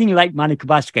himself anything like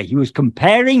Manikavasaka. He was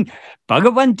comparing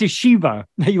Bhagavan to Shiva.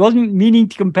 He wasn't meaning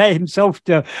to compare himself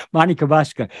to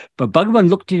Manikavasaka. But Bhagavan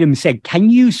looked at him and said, "Can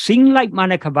you sing like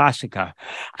Manikavasaka?"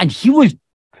 And he was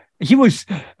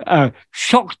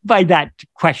shocked by that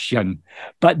question.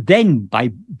 But then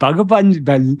by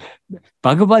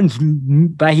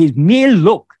by his mere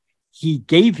look, he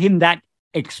gave him that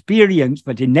experience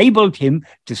that enabled him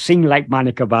to sing like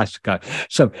Manikavaska.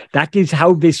 So that is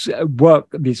how this work,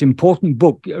 this important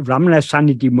book, Ramana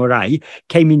Sannidhi Murai,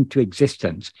 came into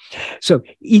existence. So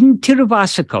in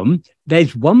Tiruvasakam,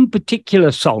 there's one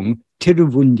particular song,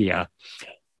 Tiruvundiya.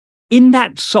 In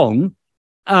that song,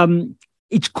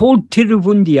 it's called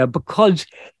Tiruvundiya because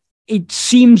it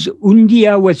seems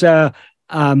Undiya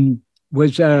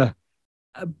was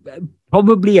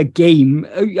probably a game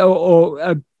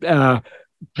or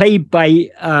played by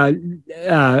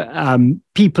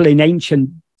people in ancient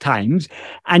times,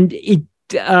 and it.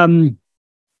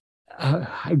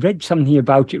 I read something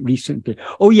about it recently.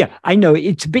 Oh yeah, I know.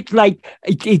 It's a bit like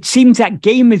it seems that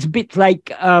game is a bit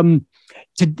like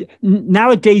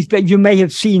nowadays that you may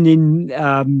have seen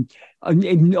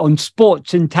on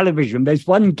sports and television. There's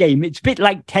one game. It's a bit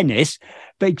like tennis,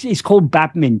 but it's called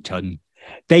badminton.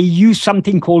 They use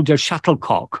something called a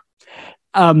shuttlecock.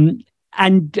 And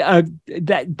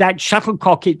that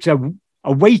shuttlecock, it's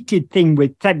a weighted thing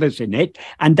with feathers in it,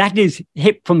 and that is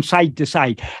hit from side to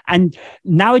side. And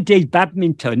nowadays,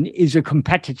 badminton is a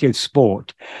competitive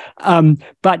sport.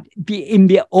 But in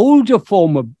the older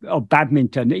form of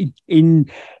badminton,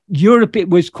 in Europe, it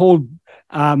was called,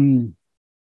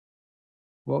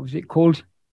 what was it called?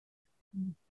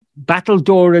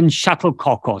 Battledore and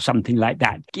shuttlecock or something like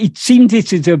that. It seems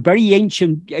this is a very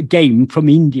ancient game from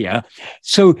India.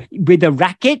 So with a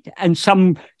racket and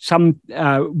some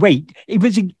weight,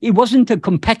 it wasn't a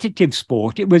competitive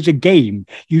sport. It was a game.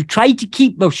 You try to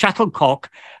keep the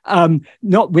shuttlecock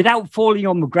not without falling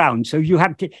on the ground. So you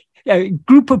have to. A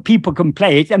group of people can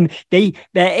play it, and their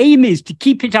aim is to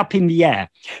keep it up in the air.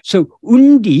 So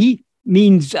undi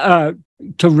means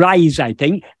to rise, I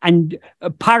think, and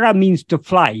para means to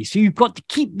fly. So you've got to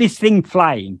keep this thing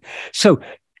flying. So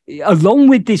along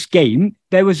with this game,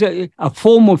 there was a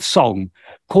form of song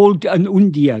called an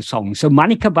Undiya song. So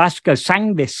Manikavaska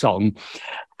sang this song,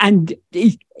 and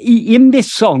in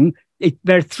this song,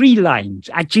 there are 3 lines.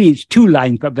 Actually, it's 2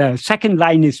 lines, but the second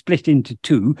line is split into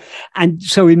 2. And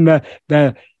so in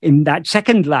that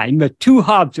second line, the 2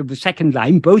 halves of the second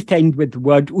line both end with the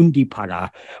word Undipara,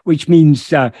 which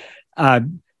means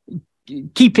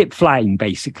keep it flying,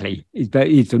 basically, is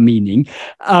the meaning.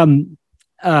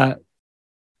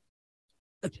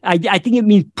 I think it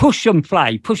means push and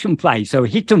fly. So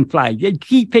hit and fly,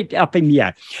 keep it up in the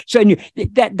air. So anyway,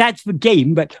 that's the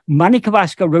game. But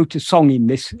Manikavaska wrote a song in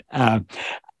this, and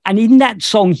in that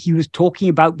song he was talking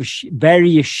about the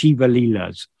various Shiva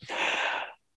Leelas.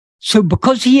 So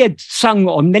because he had sung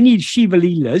on many Shiva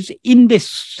Leelas in this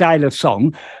style of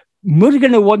song,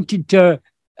 Murugan wanted to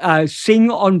sing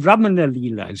on Ramana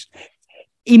Leelas.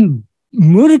 In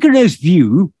Murugan's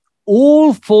view,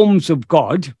 all forms of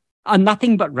God are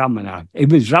nothing but Ramana.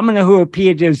 It was Ramana who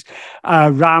appeared as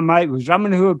Rama. It was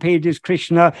Ramana who appeared as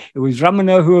Krishna. It was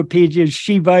Ramana who appeared as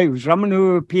Shiva. It was Ramana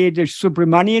who appeared as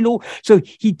Subramania and all. So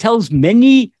he tells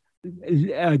many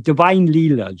divine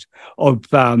leelas of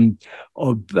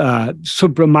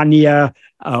Subramania,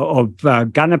 of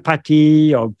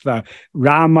Ganapati, of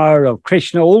Rama, of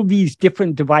Krishna, all these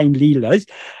different divine leelas.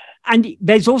 And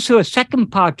there's also a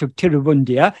second part of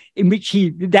Tiruvundiya in which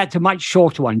that's a much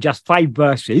shorter one, just 5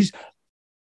 verses,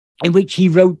 in which he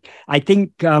wrote, I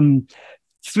think,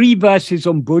 3 verses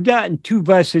on Buddha and 2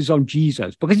 verses on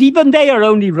Jesus, because even they are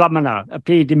only Ramana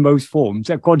appeared in most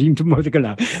forms, according to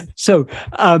Murugan. So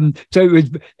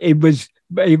it was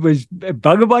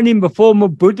Bhagavan in the form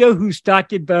of Buddha who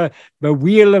started the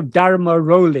wheel of Dharma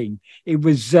rolling. It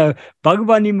was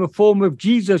Bhagavan in the form of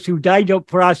Jesus who died up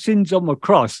for our sins on the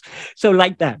cross. So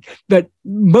like that. But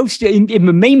most in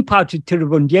the main part of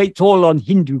Tiruvundiya, it's all on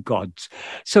Hindu gods.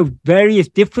 So various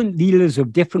different leelas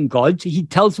of different gods. He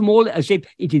tells them all as if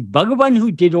it is Bhagavan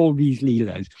who did all these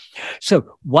leelas.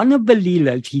 So one of the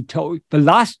leelas the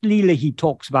last leela he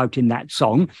talks about in that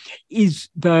song is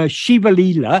the Shiva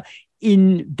leela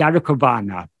in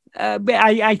Dwarakavana.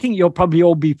 I think you'll probably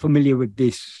all be familiar with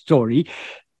this story.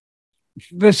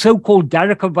 The so-called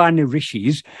Dwarakavana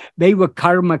rishis, they were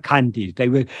karma kandis. They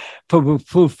were, for the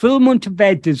fulfillment of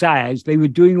their desires, they were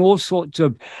doing all sorts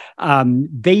of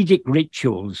Vedic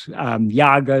rituals,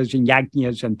 yagas and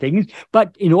yajnas and things.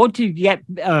 But in order to get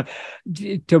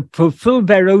to fulfill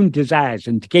their own desires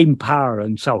and to gain power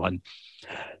and so on.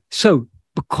 So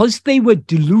because they were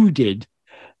deluded,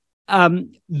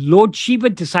 Lord Shiva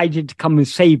decided to come and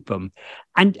save them.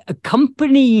 And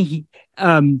accompanying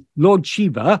Lord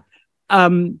Shiva,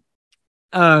 Lord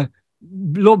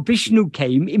Vishnu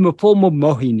came in the form of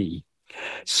Mohini.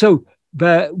 So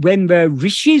when the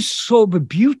rishis saw the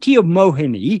beauty of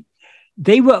Mohini,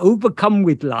 they were overcome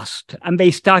with lust and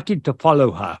they started to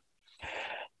follow her.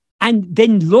 And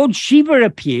then Lord Shiva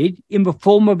appeared in the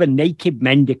form of a naked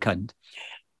mendicant.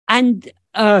 And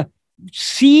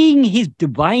seeing his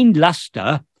divine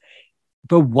luster,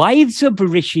 the wives of the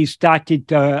rishis started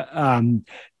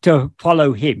to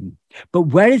follow him. But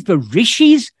whereas the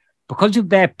rishis, because of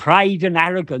their pride and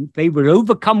arrogance, they were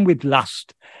overcome with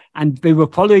lust, and they were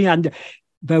following under.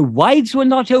 The wives were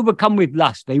not overcome with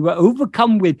lust. They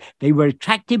were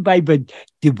attracted by the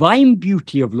divine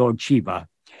beauty of Lord Shiva.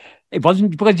 It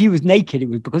wasn't because he was naked, it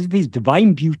was because of his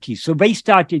divine beauty. So they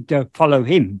started to follow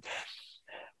him.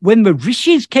 When the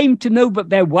rishis came to know that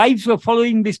their wives were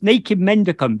following this naked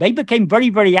mendicant, they became very,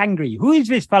 very angry. Who is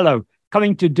this fellow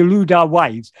coming to delude our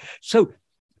wives? So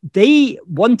they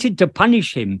wanted to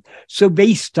punish him. So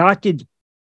they started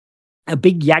a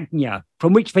big yajna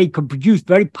from which they could produce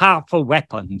very powerful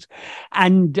weapons.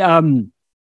 And from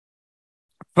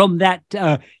that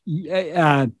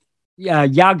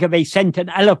yaga, they sent an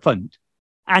elephant.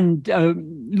 And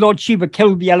Lord Shiva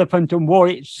killed the elephant and wore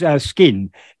its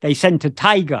skin. They sent a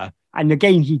tiger, and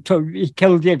again he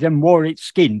killed it and wore its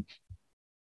skin.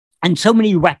 And so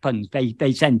many weapons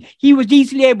they sent. He was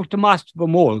easily able to master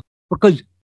them all, because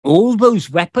all those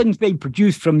weapons they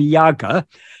produced from the yaga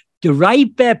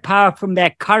derived their power from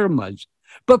their karmas.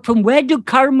 But from where do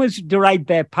karmas derive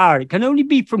their power? It can only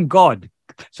be from God.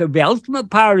 So the ultimate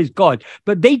power is God.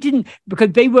 But they didn't,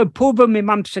 because they were Purva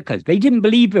Mimamsakas. They didn't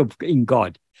believe in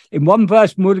God. In one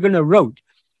verse, Murugan wrote,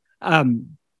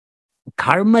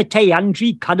 Karma te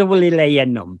andri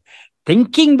kadavalilayanam.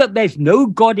 Thinking that there's no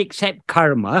God except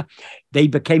karma, they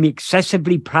became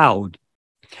excessively proud.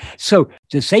 So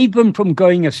to save them from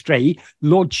going astray,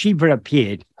 Lord Shiva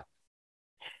appeared.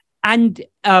 And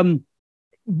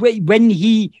when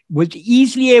he was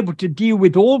easily able to deal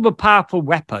with all the powerful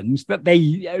weapons that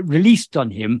they released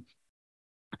on him,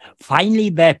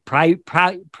 finally their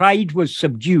pride was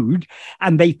subdued,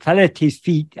 and they fell at his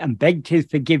feet and begged his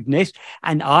forgiveness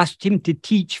and asked him to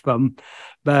teach them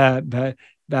to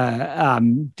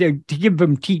give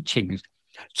them teachings.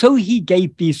 So he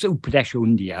gave this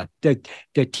Upadēśa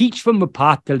to teach them the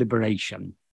path to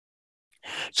liberation.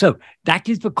 So that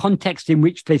is the context in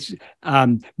which this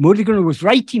Murugan was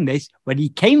writing this. When he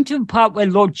came to the part where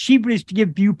Lord Shiva is to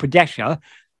give the Upadēśa,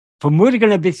 for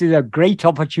Murugan, this is a great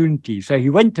opportunity. So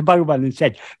he went to Bhagavan and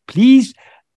said, please,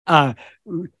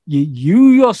 you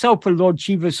yourself are Lord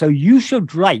Shiva, so you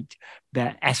should write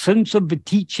the essence of the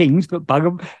teachings that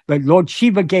Lord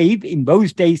Shiva gave in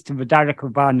those days to the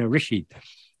Dvarakavana Rishi.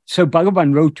 So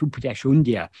Bhagavan wrote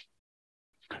Upadēśa.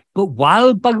 But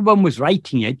while Bhagavan was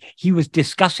writing it, he was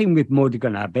discussing with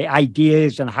Murugan the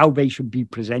ideas and how they should be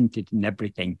presented and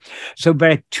everything. So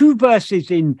there are two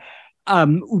verses in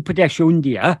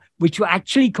Upadēśa which were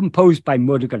actually composed by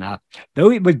Murugan.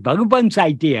 Though it was Bhagavan's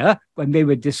idea when they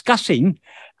were discussing,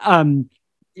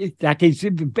 that is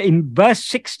in verse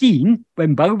 16,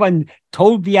 when Bhagavan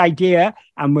told the idea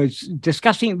and was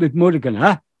discussing it with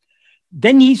Murugan,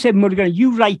 then he said, Murugan,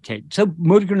 you write it. So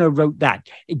Murugan wrote that.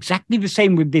 Exactly the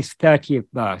same with this 30th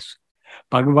verse.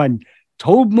 Bhagavan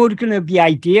told Murugan of the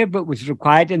idea that was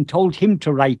required and told him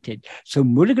to write it. So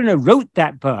Murugan wrote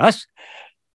that verse.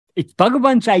 It's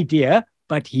Bhagavan's idea,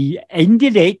 but he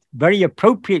ended it very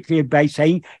appropriately by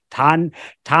saying, Endran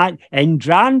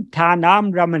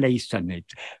Tanam Ramanesan.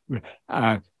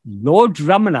 Lord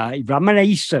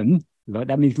Ramanesan,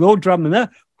 that means Lord Ramana,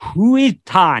 who is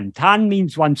Tan? Tan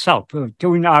means oneself,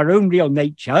 to our own real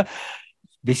nature.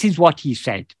 This is what he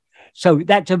said. So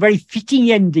that's a very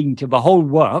fitting ending to the whole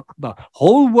work. The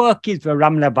whole work is the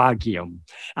Ramana Bhagyam.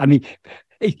 I mean,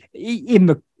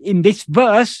 in this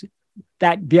verse,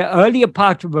 that the earlier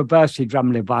part of the verse is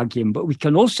Ramana Bhagyam, but we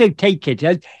can also take it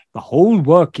as the whole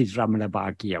work is Ramana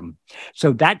Bhagyam.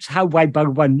 So that's why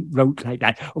Bhagavan wrote like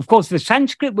that. Of course, the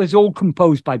Sanskrit was all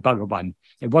composed by Bhagavan.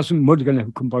 It wasn't Murugan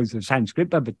who composed the Sanskrit,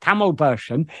 but the Tamil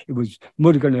version, it was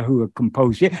Murugan who had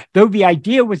composed it, though the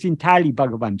idea was entirely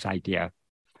Bhagavan's idea.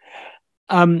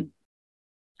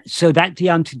 So that's the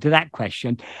answer to that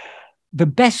question. The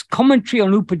best commentary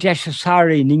on Upadēśa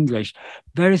Sāraḥ in English,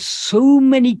 there are so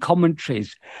many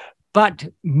commentaries, but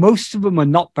most of them are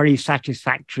not very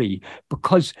satisfactory,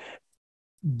 because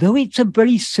though it's a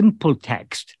very simple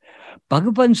text,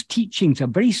 Bhagavan's teachings are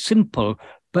very simple,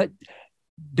 but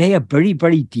they are very,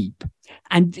 very deep.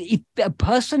 And if a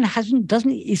person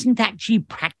isn't actually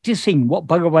practicing what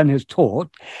Bhagavan has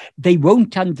taught, they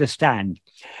won't understand.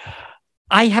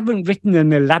 I haven't written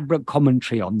an elaborate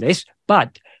commentary on this,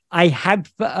 but I have,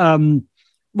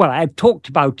 I've talked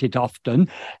about it often.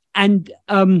 And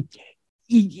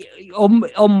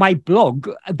on my blog,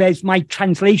 there's my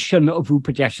translation of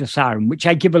Upadēśa Sāraḥ, which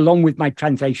I give along with my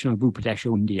translation of Upadēśa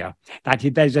Undiyā. That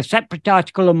is, there's a separate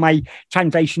article on my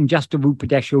translation just of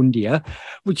Upadēśa Undiyā,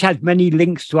 which has many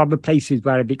links to other places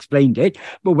where I've explained it.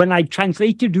 But when I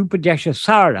translated Upadēśa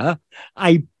Sāraḥ,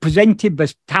 I presented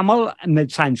the Tamil and the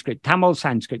Sanskrit, Tamil,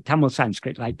 Sanskrit,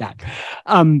 like that.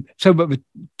 So that the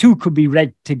two could be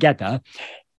read together.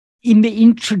 In the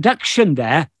introduction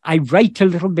there, I write a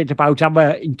little bit about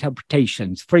other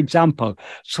interpretations. For example,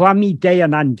 Swami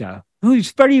Dayananda, who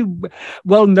is very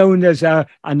well known as an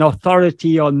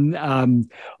authority on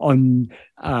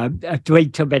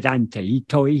Advaita Vedanta.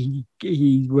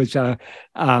 He was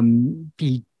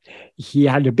he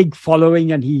had a big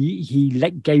following, and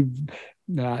he gave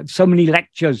so many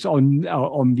lectures on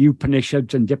the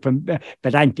Upanishads and different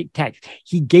Vedantic texts.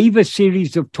 He gave a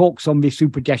series of talks on this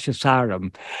Upadēśa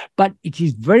Sāraḥ, but it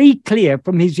is very clear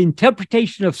from his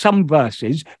interpretation of some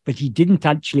verses that he didn't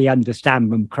actually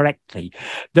understand them correctly.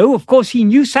 Though, of course, he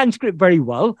knew Sanskrit very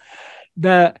well,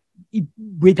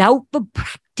 without the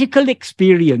practical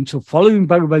experience of following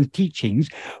Bhagavan's teachings,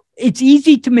 it's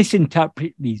easy to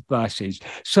misinterpret these verses.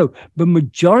 So the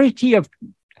majority of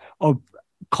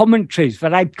commentaries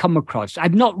that I've come across,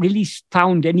 I've not really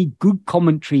found any good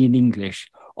commentary in English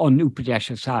on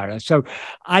Upadēśa Sāraḥ, so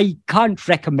I can't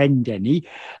recommend any.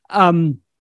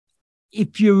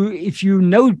 If you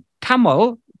know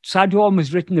Tamil, Sadhuam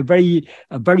has written a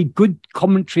very good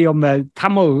commentary on the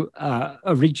Tamil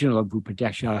original of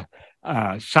Upadēśa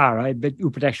Sāraḥ,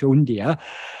 Upadēśa Undiyā,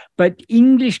 but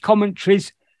English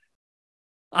commentaries,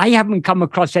 I haven't come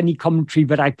across any commentary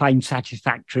that I find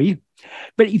satisfactory.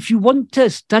 But if you want to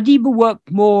study the work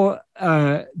more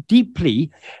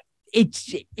deeply,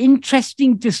 it's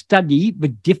interesting to study the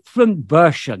different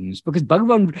versions, because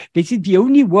this is the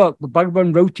only work that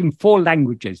Bhagavan wrote in 4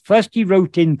 languages. First, he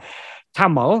wrote in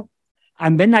Tamil,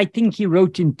 and then I think he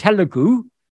wrote in Telugu,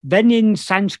 then in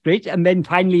Sanskrit, and then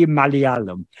finally in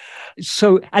Malayalam.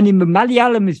 So, and in the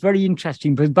Malayalam is very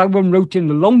interesting because Bhagavan wrote in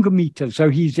the longer meter, so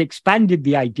he's expanded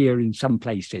the idea in some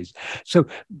places. So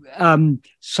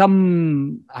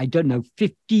some, I don't know,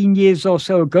 15 years or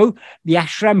so ago, the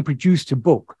ashram produced a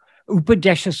book,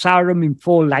 Upadēśa Sāraḥ in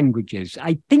 4 languages.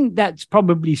 I think that's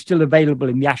probably still available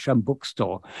in the ashram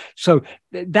bookstore. So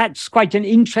that's quite an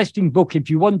interesting book if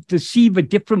you want to see the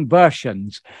different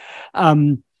versions.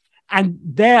 And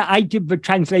there I did the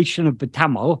translation of the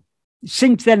Tamil.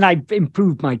 Since then, I've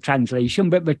improved my translation,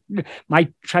 but my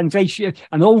translation,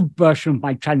 an old version of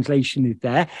my translation is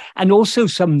there, and also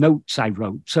some notes I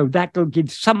wrote. So that'll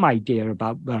give some idea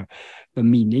about the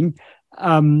meaning.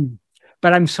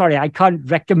 But I'm sorry, I can't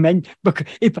recommend, because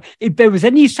if there was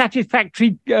any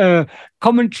satisfactory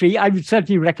commentary, I would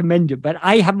certainly recommend it, but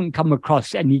I haven't come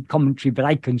across any commentary that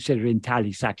I consider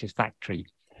entirely satisfactory.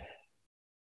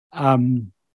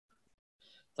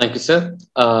 Thank you, sir.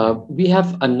 We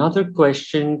have another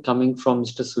question coming from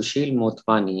Mr. Sushil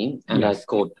Motwani, and yes. I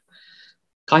quote,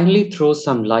 kindly throw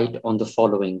some light on the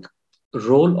following: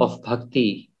 role of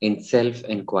bhakti in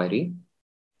self-inquiry.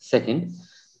 Second,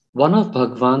 one of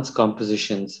Bhagwan's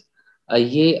compositions,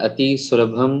 Ayye ati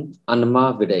sulabham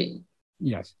anma vidai.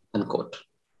 Yes. Unquote.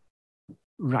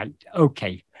 Right.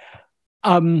 Okay.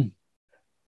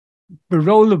 The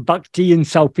role of bhakti in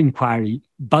self-inquiry,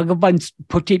 Bhagavan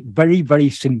put it very, very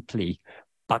simply.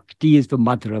 Bhakti is the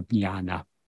mother of jnana.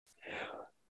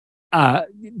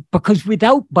 Because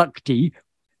without bhakti,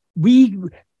 we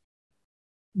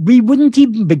wouldn't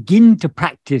even begin to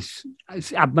practice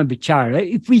Atma-vichara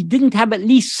if we didn't have at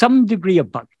least some degree of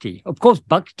bhakti. Of course,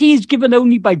 bhakti is given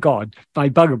only by God, by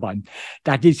Bhagavan.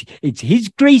 That is, it's his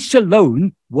grace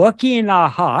alone working in our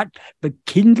heart, but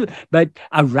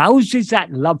arouses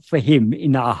that love for him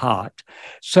in our heart.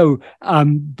 So,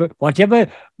 but whatever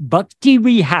bhakti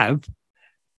we have,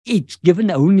 it's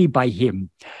given only by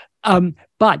him.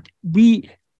 But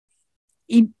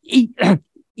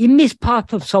in this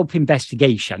path of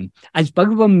self-investigation, as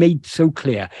Bhagavan made so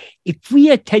clear, if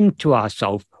we attend to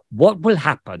ourselves, what will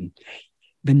happen?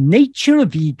 The nature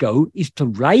of ego is to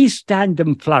rise, stand,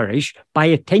 and flourish by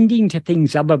attending to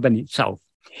things other than itself.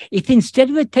 If instead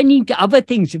of attending to other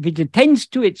things, if it attends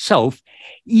to itself,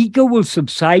 ego will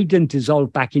subside and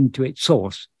dissolve back into its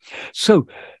source. So,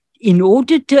 in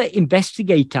order to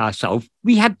investigate ourselves,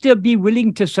 we have to be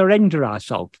willing to surrender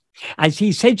ourselves. As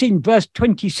he says in verse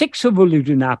 26 of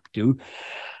Uludunaptu,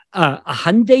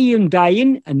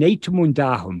 Ahandayundayin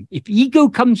anatamundahum. If ego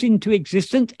comes into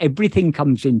existence, everything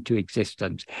comes into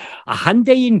existence.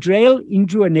 Ahandayindrail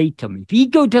indru anatam. If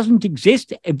ego doesn't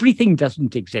exist, everything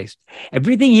doesn't exist.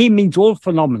 Everything here means all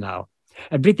phenomena,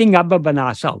 everything other than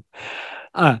ourselves.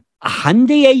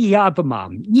 Ahandeya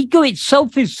yabamam. Ego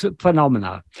itself is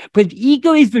phenomena, but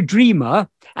ego is the dreamer,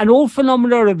 and all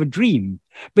phenomena are of a dream.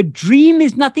 But dream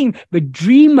is nothing, but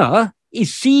dreamer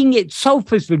is seeing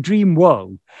itself as the dream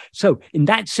world. So in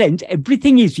that sense,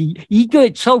 everything is, ego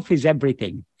itself is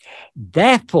everything.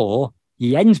 Therefore,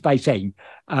 he ends by saying,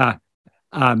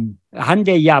 Hande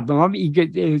yabamam, ego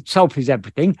itself is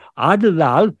everything.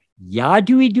 Adalal,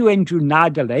 yaduidu endru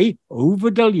nadale,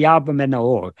 overdal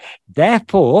yabamenaor.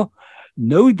 Therefore,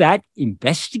 know that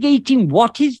investigating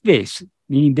what is this,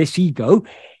 meaning this ego,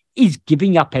 is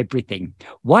giving up everything.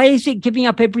 Why is it giving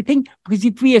up everything? Because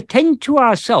if we attend to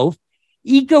ourselves,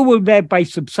 ego will thereby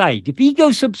subside. If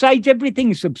ego subsides,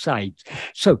 everything subsides.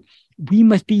 So we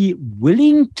must be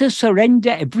willing to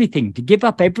surrender everything, to give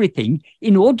up everything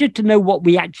in order to know what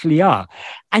we actually are.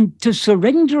 And to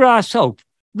surrender ourselves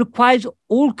requires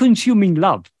all-consuming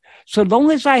love. So long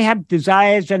as I have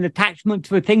desires and attachments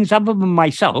for things other than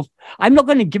myself, I'm not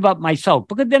going to give up myself,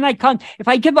 because then I can't. If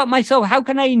I give up myself, how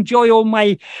can I enjoy all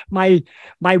my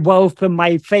wealth and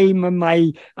my fame and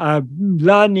my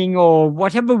learning, or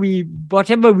whatever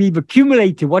we've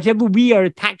accumulated, whatever we are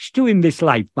attached to in this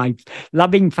life, my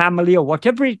loving family or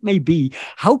whatever it may be?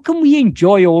 How can we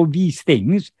enjoy all these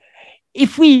things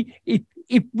if we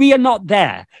are not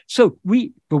there? So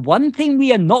the one thing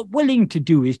we are not willing to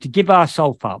do is to give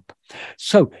ourselves up.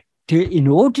 So in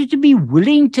order to be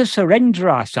willing to surrender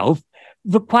ourselves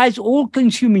requires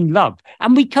all-consuming love.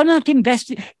 And we cannot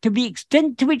to the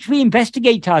extent to which we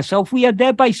investigate ourselves, we are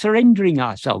thereby surrendering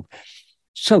ourselves.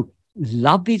 So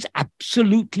love is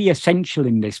absolutely essential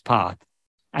in this path.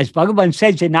 As Bhagavan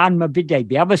says in Anma Vidya,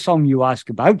 the other song you ask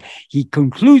about, he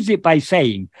concludes it by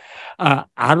saying,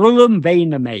 Arulam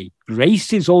Vainame,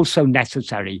 grace is also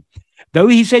necessary. Though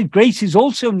he said grace is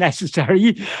also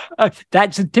necessary,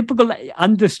 that's a typical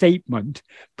understatement,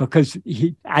 because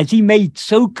as he made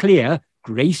so clear,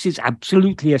 grace is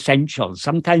absolutely essential.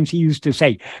 Sometimes he used to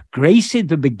say, grace is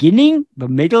the beginning, the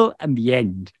middle, and the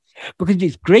end, because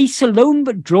it's grace alone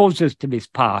that draws us to this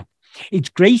path. It's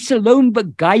grace alone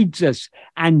that guides us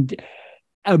and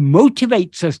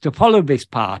motivates us to follow this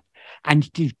path. And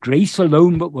it is grace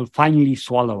alone that will finally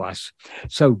swallow us.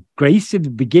 So grace is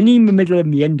the beginning, the middle,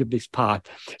 and the end of this path.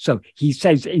 So he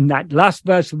says in that last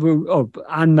verse of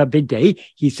Anma Vidya,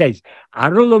 he says,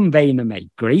 Arulam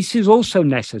Vainame, grace is also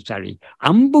necessary.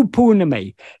 Ambu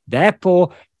Purname,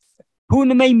 therefore,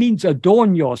 Purname means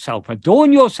adorn yourself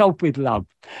with love.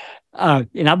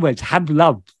 In other words, have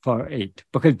love for it,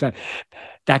 because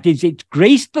that is it's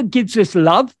grace that gives us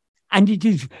love, and it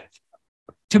is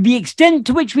to the extent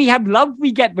to which we have love,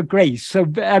 we get the grace. So,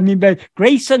 the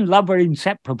grace and love are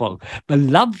inseparable. The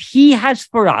love he has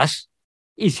for us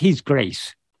is his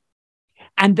grace.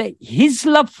 And his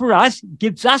love for us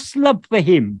gives us love for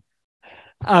him.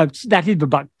 So that is the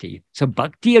bhakti. So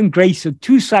bhakti and grace are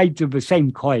two sides of the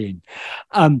same coin.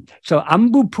 So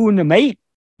ambu purname,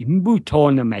 imbu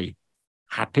torname.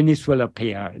 Happiness will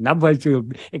appear. In other words, we'll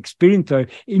experience the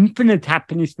infinite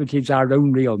happiness that is our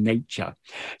own real nature.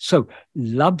 So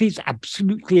love is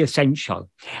absolutely essential.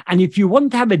 And if you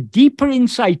want to have a deeper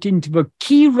insight into the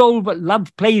key role that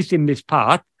love plays in this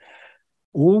path,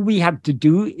 all we have to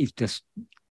do is to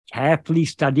carefully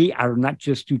study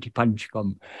Arunachal Stuti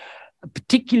Panchakam.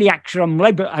 Particularly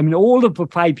Aksharam, but all of the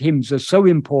 5 hymns are so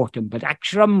important. But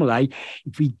Aksharam,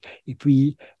 if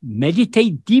we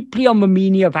meditate deeply on the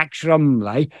meaning of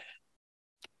Aksharam,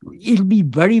 it'll be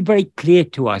very, very clear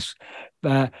to us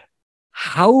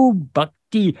how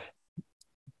bhakti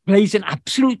plays an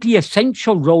absolutely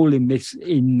essential role in this,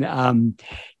 in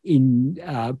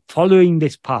following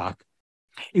this path.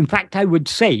 In fact, I would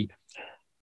say,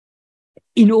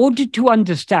 in order to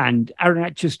understand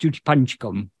Arunachal Stuti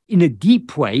Panchakam in a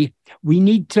deep way, we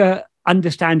need to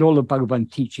understand all of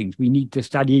Bhagavan's teachings. We need to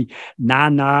study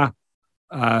Nana,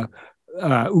 Upadēśa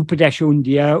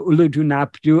Undiyā,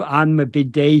 Uladunapadu, Anma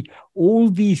Vidya, all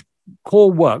these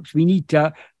core works. We need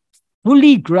to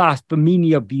fully grasp the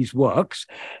meaning of these works.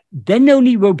 Then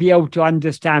only we'll be able to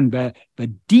understand the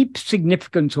deep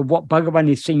significance of what Bhagavan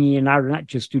is singing in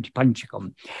Arunachal Stuti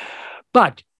Panchakam.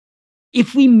 But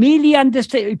if we merely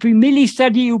study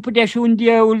Upadēśa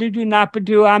Undiyā,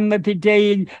 Uladunapadu, Anma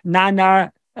Vidya,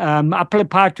 Nana,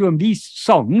 Apalapatu, and these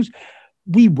songs,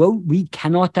 we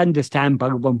cannot understand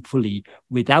Bhagavan fully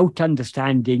without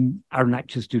understanding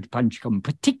Arunachal Stuti Panchakam,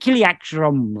 particularly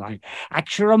Aksharamla.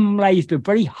 Aksharamla is the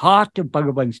very heart of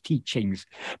Bhagavan's teachings,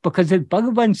 because as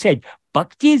Bhagavan said,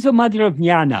 Bhakti is the mother of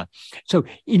jnana. So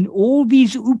in all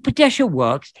these Upadēśa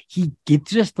works, he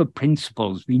gives us the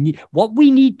principles. What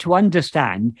we need to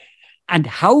understand and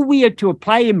how we are to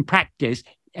apply in practice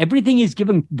Everything is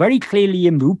given very clearly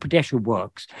in the Upadēśa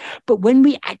works. But when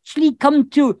we actually come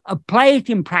to apply it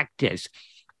in practice,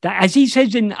 that, as he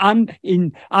says in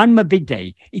Anma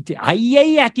Bide,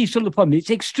 it's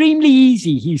extremely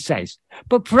easy, he says.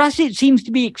 But for us, it seems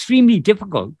to be extremely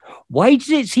difficult. Why does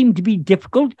it seem to be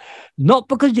difficult? Not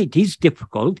because it is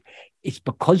difficult. It's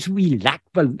because we lack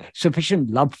sufficient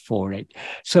love for it.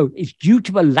 So it's due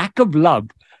to a lack of love,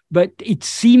 but it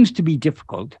seems to be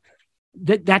difficult.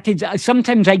 That is,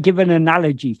 sometimes I give an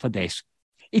analogy for this.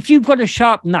 If you've got a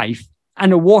sharp knife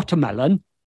and a watermelon,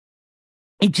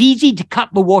 it's easy to cut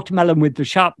the watermelon with the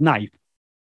sharp knife,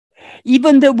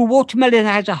 even though the watermelon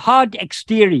has a hard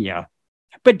exterior.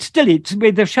 But still, it's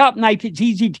with a sharp knife, it's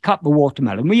easy to cut the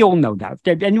watermelon. We all know that.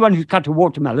 Anyone who's cut a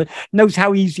watermelon knows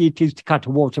how easy it is to cut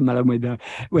a watermelon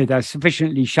with a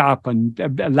sufficiently sharp and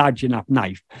a large enough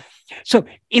knife. So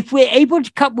if we're able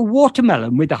to cut the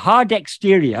watermelon with a hard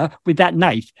exterior with that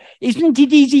knife, isn't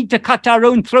it easy to cut our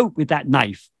own throat with that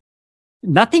knife?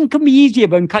 Nothing can be easier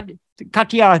than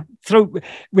cutting our throat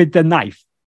with the knife.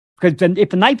 Because then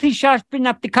if a knife is sharp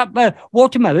enough to cut the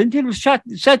watermelon, it will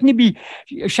certainly be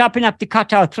sharp enough to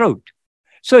cut our throat.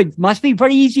 So it must be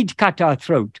very easy to cut our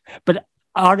throat. But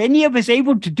are any of us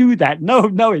able to do that? No,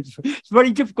 it's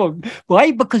very difficult.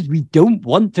 Why? Because we don't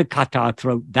want to cut our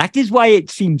throat. That is why it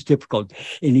seems difficult.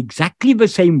 In exactly the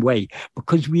same way,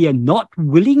 because we are not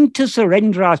willing to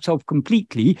surrender ourselves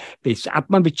completely, this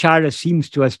Atma Vichara seems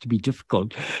to us to be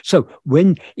difficult. So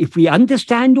if we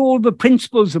understand all the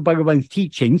principles of Bhagavan's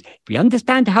teachings, if we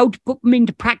understand how to put them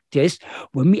into practice,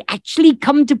 when we actually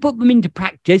come to put them into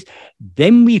practice,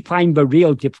 then we find the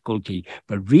real difficulty.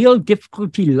 The real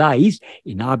difficulty lies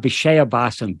in our Vishaya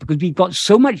Vasana, because we've got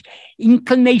so much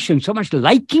inclination, so much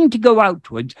liking to go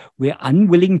outwards, we're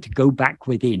unwilling to go back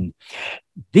within.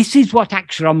 This is what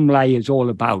Aksharamala is all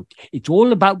about. It's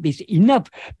all about this inner,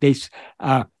 this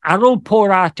Aral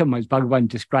Poratam, as Bhagavan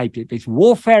described it, this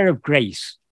warfare of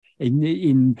grace.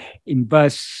 In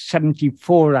verse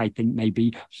 74, I think,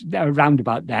 maybe, around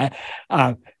about there,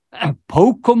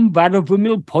 Pokum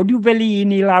Varavumil Poduveli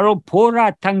Inilaro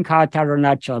Pora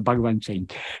Tankataranachal, Bhagavan saying,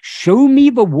 show me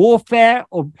the warfare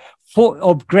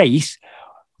of grace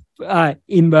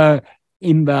in the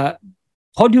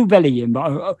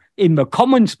Poduveli, in the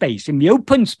common space, in the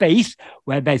open space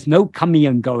where there's no coming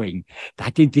and going.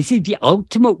 This is the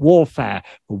ultimate warfare,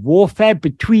 the warfare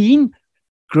between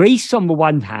grace on the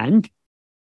one hand,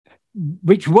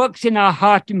 which works in our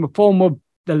heart in the form of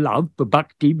the love, the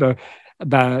bhakti, the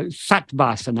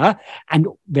Satvasana, and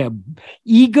the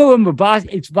ego and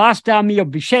its vast army of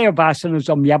Vishaya Vasanas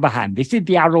on the other hand. This is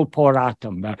the Aral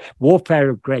Poratam, the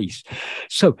warfare of grace.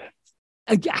 So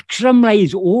Aksharamala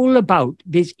is all about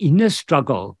this inner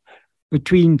struggle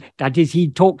between, that is, he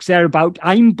talks there about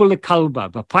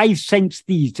Aimbulakalva, the 5 sense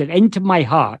thieves that enter my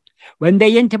heart. When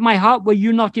they enter my heart, were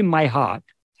you not in my heart?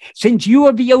 Since you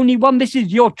are the only one, this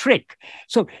is your trick.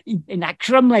 So in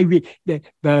Aksharamala,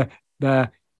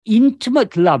 the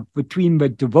intimate love between the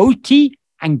devotee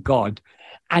and God.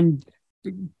 And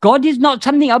God is not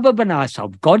something other than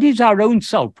ourselves. God is our own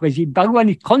self. Because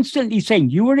Bhagavan is constantly saying,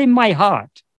 you are in my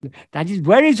heart. That is,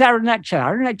 where is Arunacha?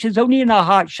 Arunacha is only in our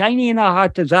heart, shining in our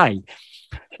heart as I.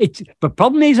 The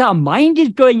problem is our mind is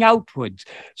going outwards.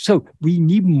 So we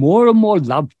need more and more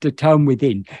love to turn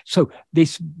within. So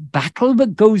this battle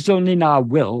that goes on in our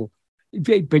will,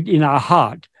 but in our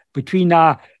heart, between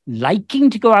our liking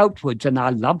to go outwards and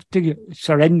our love to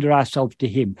surrender ourselves to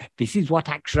him. This is what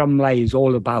Aksharamala is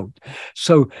all about.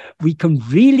 So we can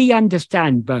really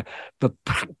understand the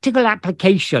practical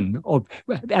application of,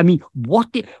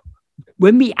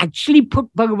 when we actually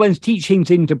put Bhagavan's teachings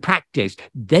into practice,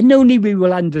 then only we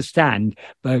will understand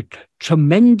the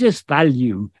tremendous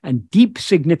value and deep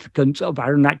significance of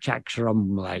Arunacha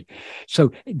Aksharamala.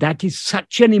 So that is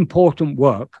such an important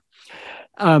work.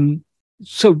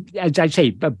 So, as I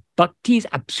say, bhakti is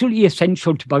absolutely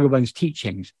essential to Bhagavan's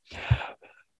teachings.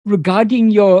 Regarding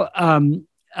your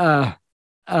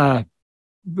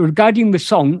regarding the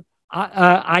song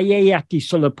Ayayati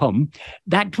Sulapam,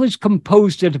 that was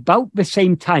composed at about the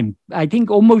same time, I think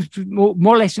almost more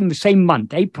or less in the same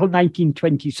month, April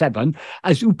 1927,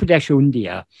 as Upadēśa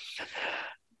Undiya.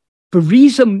 The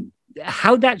reason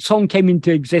how that song came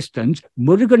into existence,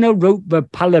 Murugan wrote the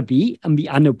Pallavi and the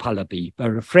Anupallavi, the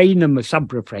refrain and the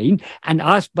sub-refrain, and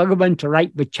asked Bhagavan to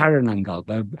write the Charanangal,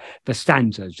 the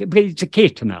stanzas. It's a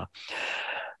Kirtana.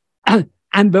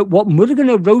 But what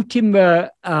Murugan wrote in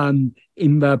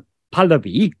the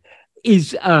Pallavi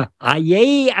is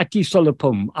Aye Ati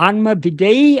Solapum, Anma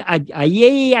Vide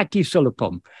Aye Ati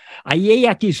Solapum. Aye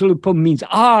Ati Solapum means,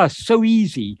 so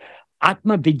easy.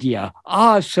 Atma Vidya,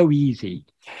 so easy.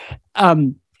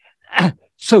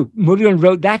 So Murugan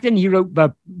wrote that, and he wrote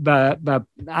the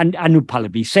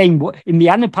Anupalavi, saying in the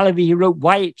Anupalavi he wrote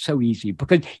why it's so easy,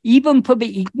 because even for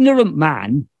the ignorant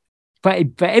man, for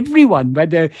everyone,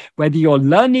 whether you're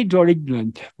learned or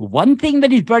ignorant, one thing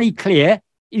that is very clear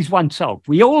is oneself.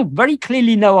 We all very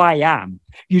clearly know I am.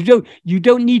 You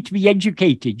don't need to be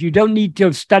educated. You don't need to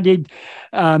have studied.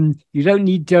 You don't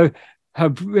need to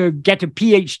have get a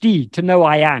PhD to know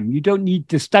I am. You don't need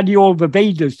to study all the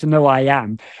Vedas to know I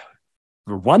am.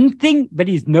 The one thing that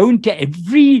is known to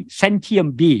every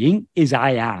sentient being is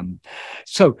I am.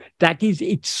 So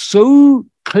it's so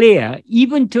clear,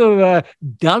 even to the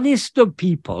dullest of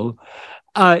people.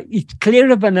 It's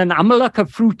clearer than an amalaka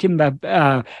fruit in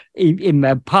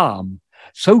the palm.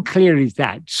 So clear is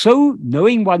that. So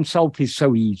knowing oneself is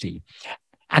so easy.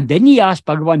 And then he asked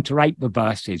Bhagavan to write the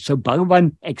verses. So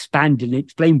Bhagavan expanded and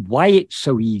explained why it's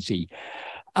so easy.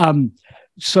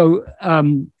 So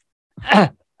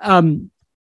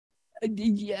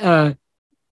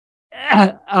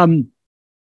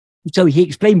he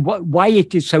explained why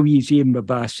it is so easy in the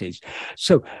verses.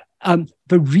 So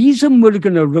the reason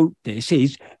Murugana wrote this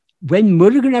is when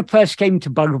Murugana first came to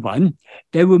Bhagavan,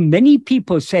 there were many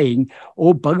people saying,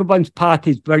 oh, Bhagavan's path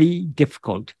is very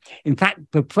difficult. In fact,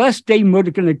 the first day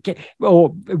Murugana, or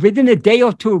within a day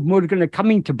or two of Murugana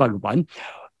coming to Bhagavan,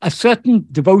 a certain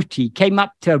devotee came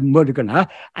up to Murugana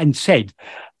and said,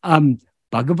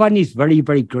 Bhagavan is very,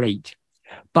 very great,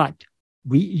 but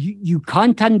you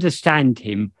can't understand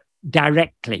him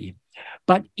directly.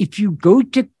 But if you go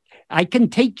to, I can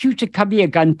take you to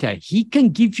Kavyaganta. He can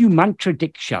give you mantra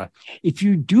diksha. If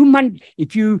you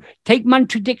take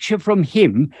mantra diksha from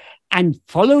him and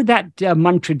follow that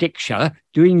mantra diksha,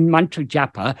 doing mantra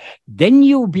japa, then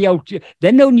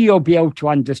only you'll be able to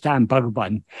understand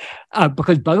Bhagavan.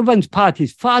 Because Bhagavan's path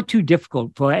is far too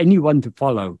difficult for anyone to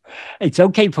follow. It's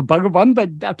okay for Bhagavan,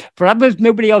 but for others,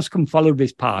 nobody else can follow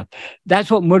this path.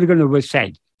 That's what Murugana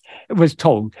was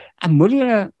told. And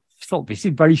Murugana thought, this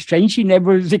is very strange. He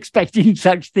never was expecting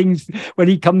such things when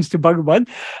he comes to Bhagavan.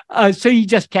 So he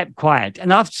just kept quiet.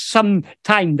 And after some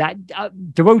time, that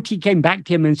devotee came back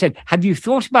to him and said, have you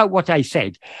thought about what I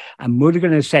said? And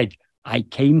Murugana said, I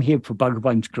came here for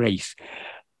Bhagavan's grace.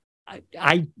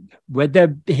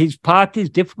 Whether his path is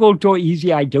difficult or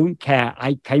easy, I don't care.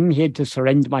 I came here to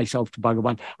surrender myself to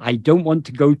Bhagavan. I don't want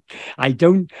to go. I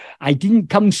didn't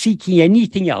come seeking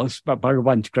anything else but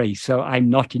Bhagavan's grace. So I'm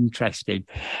not interested.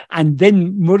 And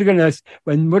then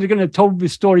when Murugana told the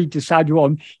story to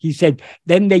Sadhuam, he said,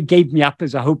 then they gave me up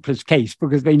as a hopeless case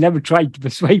because they never tried to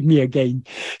persuade me again.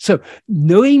 So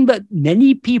knowing that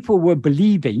many people were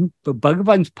believing that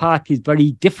Bhagavan's path is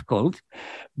very difficult,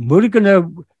 Murugana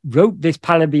wrote this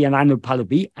Pallavi and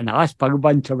Anupalavi and asked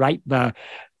Bhagavan to write the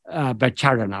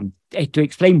Charanam to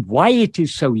explain why it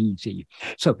is so easy.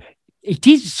 So it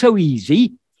is so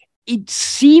easy. It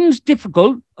seems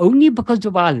difficult only because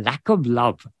of our lack of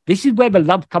love. This is where the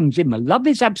love comes in. The love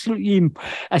is absolutely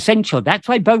essential. That's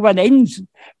why Bhagavan ends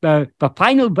the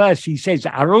final verse. He says,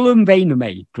 Arulum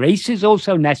Vename, grace is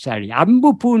also necessary.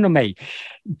 Ambu Purname,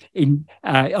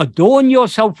 adorn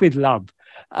yourself with love.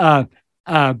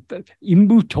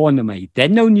 Imbu Torname,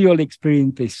 then only you'll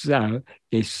experience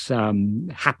this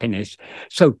happiness.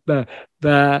 So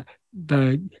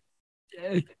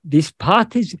this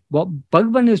path is what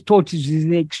Bhagavan has taught us is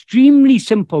an extremely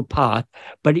simple path,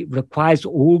 but it requires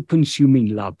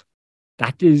all-consuming love.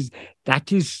 That is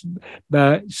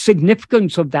the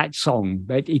significance of that song.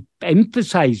 But it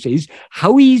emphasizes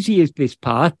how easy is this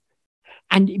path.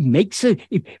 And it makes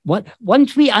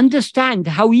once we understand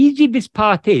how easy this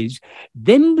path is,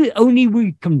 then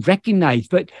we can recognize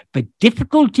that the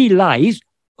difficulty lies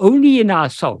only in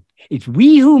ourselves. It's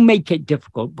we who make it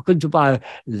difficult because of our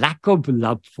lack of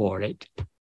love for it.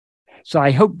 So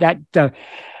I hope that,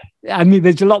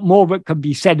 there's a lot more that can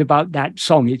be said about that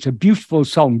song. It's a beautiful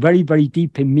song, very, very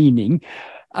deep in meaning.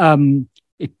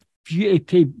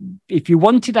 If you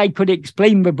wanted, I could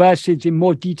explain the verses in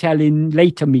more detail in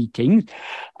later meetings.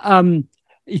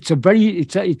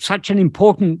 It's such an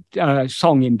important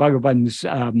song in Bhagavan's.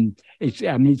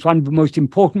 It's one of the most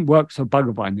important works of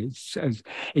Bhagavan.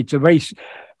 It's a very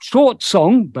short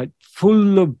song, but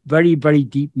full of very, very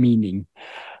deep meaning.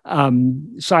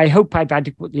 So I hope I've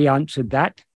adequately answered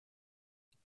that.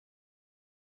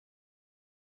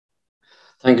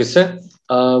 Thank you, sir.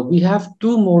 We have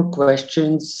two more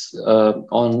questions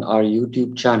on our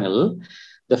YouTube channel.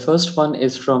 The first one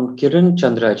is from Kiran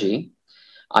Chandraji.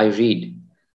 I read,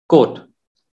 quote,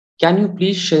 can you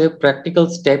please share practical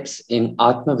steps in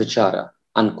Atma Vichara,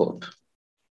 unquote.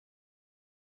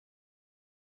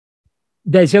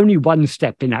 there's only one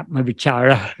step in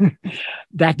Atma-vichara.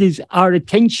 That is, our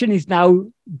attention is now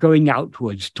going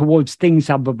outwards towards things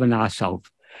other than ourselves.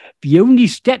 The only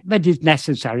step that is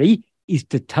necessary is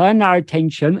to turn our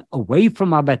attention away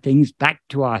from other things back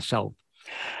to ourselves.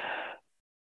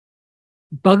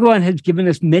 Bhagavan has given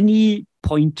us many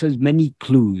pointers, many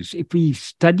clues. If we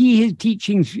study his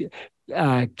teachings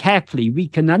carefully, we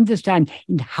can understand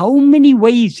in how many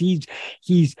ways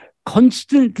he's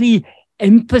constantly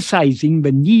emphasizing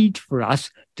the need for us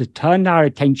to turn our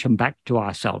attention back to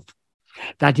ourselves.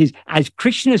 That is, as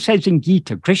Krishna says in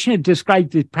Gita, Krishna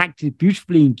describes this practice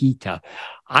beautifully in Gita.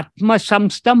 Atma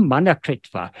samstam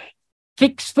manakritva.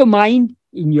 Fix the mind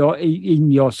in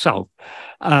yourself.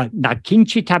 Na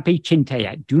kinchitapi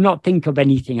chintaya. Do not think of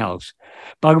anything else.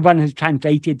 Bhagavan has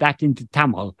translated that into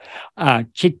Tamil.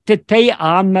 Chittate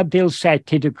anma bilsa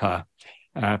tidaka.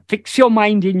 Fix your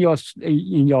mind in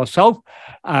yourself.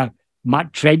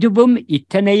 Matredavum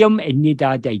itanayam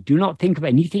enidade. Do not think of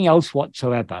anything else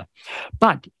whatsoever.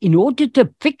 But in order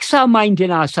to fix our mind in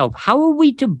ourselves, how are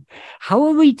we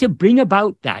to bring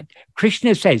about that?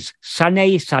 Krishna says,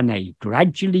 sane,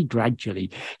 gradually,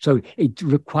 gradually. So it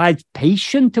requires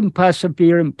patient and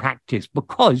perseverant practice,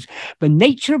 because the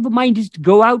nature of the mind is to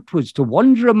go outwards, to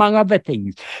wander among other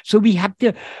things. So we have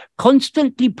to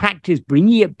constantly practice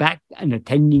bringing it back and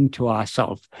attending to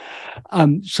ourselves.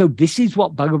 So this is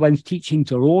what Bhagavan's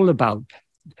teachings are all about.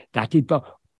 That is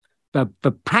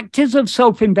the practice of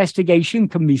self-investigation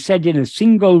can be said in a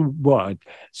single word,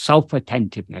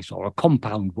 self-attentiveness, or a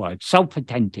compound word,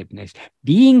 self-attentiveness.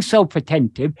 Being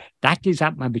self-attentive, that is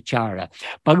Atma-vichara.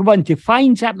 Bhagavan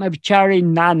defines Atma-vichara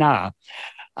in Nana.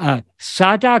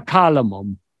 Sada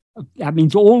kalamum, that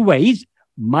means always,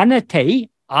 manate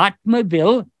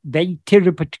atma-vil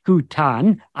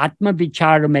vaitirupatkutan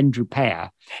atma-vichara mendrupaya.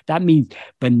 That means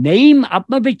the name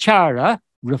Atma-vichara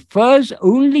refers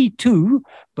only to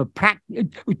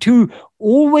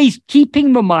always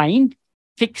keeping the mind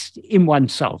fixed in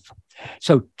oneself.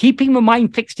 So keeping the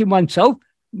mind fixed in oneself,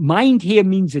 mind here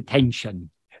means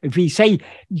attention. If we say,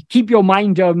 keep your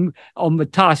mind on the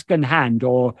task in hand,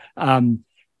 or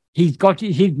he's got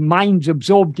his mind's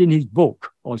absorbed in his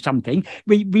book or something,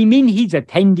 we mean he's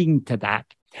attending to that.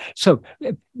 So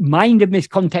mind in this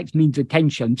context means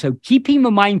attention. So keeping the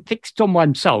mind fixed on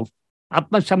oneself,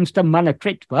 Atma samstam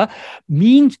manakritva,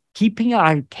 means keeping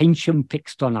our attention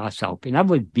fixed on ourselves. In other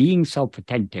words, being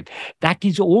self-attentive. That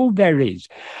is all there is.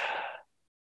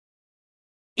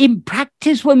 In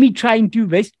practice, when we try and do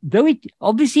this, though it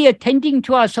obviously attending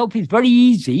to ourselves is very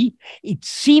easy, it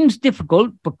seems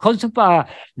difficult because of our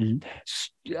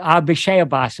Vishaya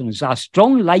vasanas, our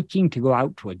strong liking to go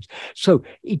outwards. So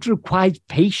it requires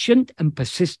patient and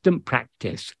persistent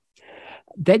practice.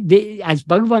 As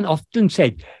Bhagavan often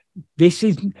said, this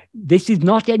is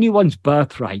not anyone's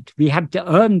birthright. We have to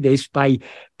earn this by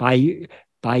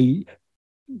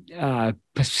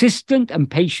persistent and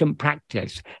patient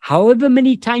practice. However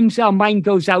many times our mind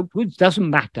goes outwards, doesn't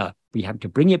matter. We have to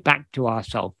bring it back to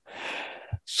ourselves.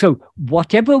 So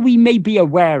whatever we may be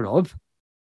aware of,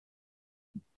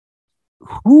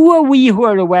 who are we who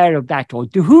are aware of that, or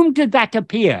to whom does that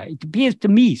appear? It appears to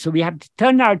me. So we have to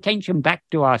turn our attention back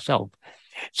to ourselves.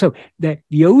 So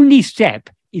the only step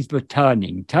is the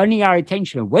turning our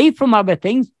attention away from other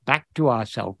things back to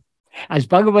ourselves. As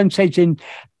Bhagavan says in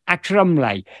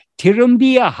Akramlai,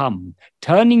 Tirambiyaham,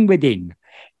 turning within.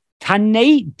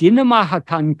 Tanne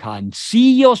dinamahakankan,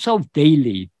 see yourself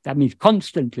daily. That means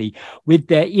constantly with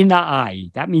the inner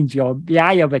eye. That means the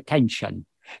eye of attention.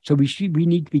 So we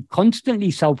need to be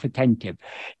constantly self-attentive.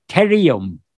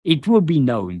 Terium, it will be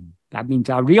known. That means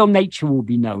our real nature will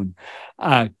be known.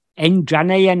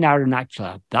 Endranaya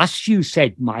Naranachala. Thus you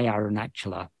said, my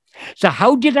Aranachala. So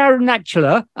how did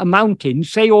Aranachala, a mountain,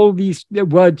 say all these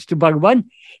words to Bhagavan?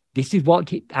 This is what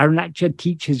Aranachala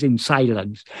teaches in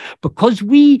silence. Because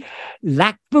we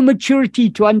lack the maturity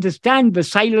to understand the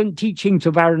silent teachings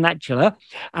of Aranachala,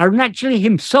 Aranachala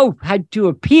himself had to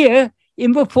appear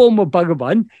in the form of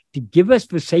Bhagavan to give us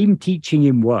the same teaching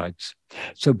in words.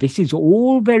 So this is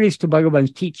all there is to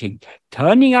Bhagavan's teaching.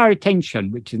 Turning our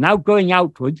attention, which is now going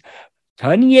outwards,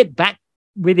 turning it back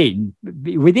within.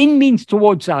 Within means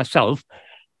towards ourselves,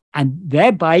 and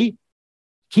thereby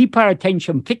keep our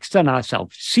attention fixed on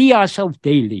ourselves, see ourselves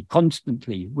daily,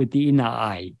 constantly with the inner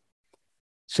eye.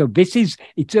 So it's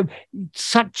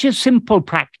such a simple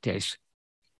practice,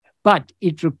 but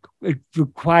it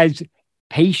requires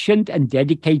patient and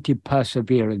dedicated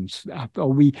perseverance.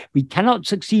 Or we cannot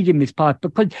succeed in this path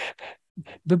because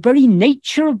the very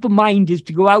nature of the mind is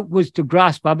to go outwards to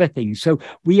grasp other things. So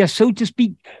we are, so to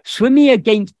speak, swimming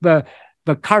against the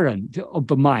the current of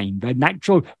the mind. The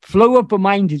natural flow of the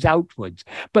mind is outwards.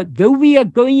 But though we are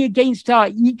going against our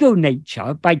ego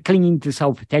nature by clinging to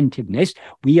self-attentiveness,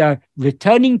 we are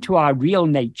returning to our real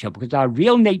nature, because our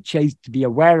real nature is to be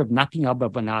aware of nothing other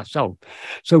than ourselves.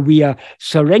 So we are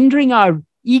surrendering our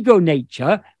ego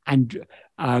nature and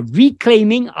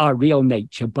reclaiming our real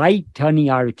nature by turning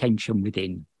our attention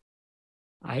within.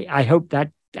 I hope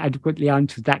that adequately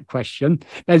answers that question.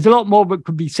 There's a lot more that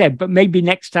could be said, but maybe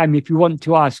next time, if you want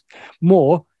to ask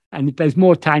more, and if there's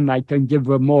more time, I can give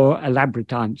a more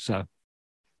elaborate answer.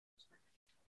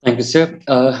 Thank you, sir.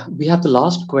 We have the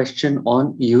last question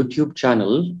on YouTube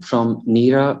channel from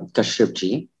Neera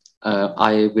Kashyapji.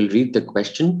 I will read the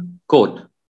question. Quote,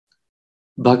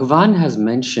 Bhagavan has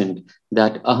mentioned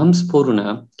that Aham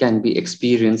Spurna can be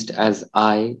experienced as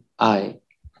I.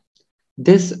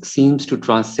 This seems to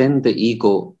transcend the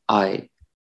ego I.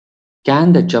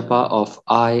 Can the japa of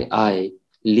I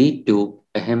lead to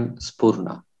Aham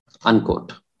Spurna?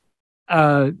 Unquote.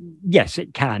 Yes,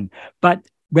 it can. But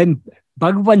when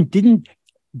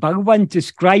Bhagavan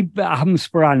described Aham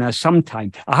Spurana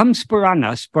sometimes. Aham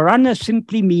Spurana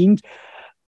simply means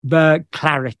the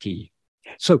clarity.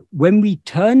 So when we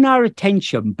turn our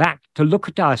attention back to look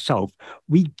at ourselves,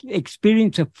 we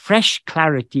experience a fresh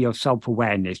clarity of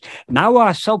self-awareness. Now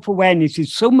our self-awareness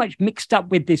is so much mixed up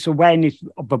with this awareness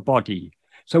of the body.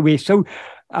 So we're so,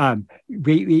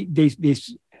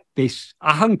 this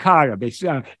ahankara,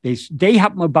 this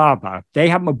dehatma bhava,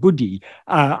 dehatma buddhi,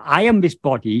 I am this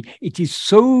body, it is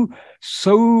so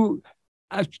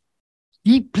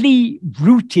deeply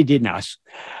rooted in us.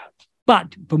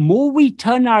 But the more we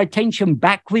turn our attention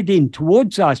back within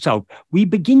towards ourselves, we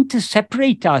begin to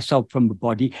separate ourselves from the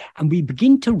body, and we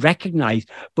begin to recognize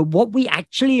that what we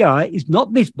actually are is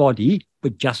not this body,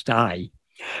 but just I.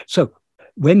 So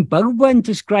when Bhagavan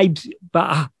describes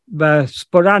the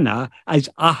Spurana as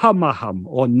aham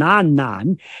or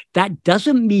nan, that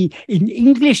doesn't mean, in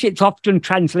English it's often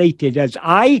translated as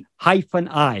I.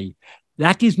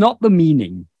 That is not the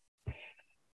meaning.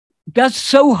 Does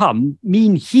Soham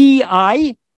mean he,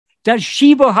 I? Does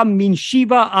Shivoham mean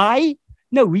Shiva, I?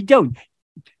 No, we don't.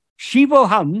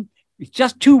 Shivoham is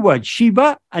just two words,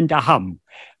 Shiva and Aham.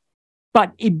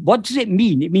 But what does it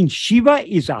mean? It means Shiva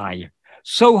is I.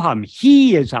 Soham,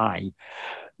 he is I.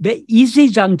 The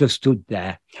is understood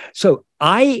there. So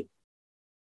aham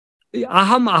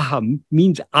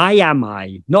means I am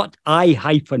I, not I.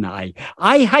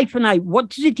 I, what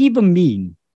does it even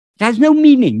mean? It has no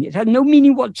meaning. It has no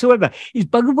meaning whatsoever. Is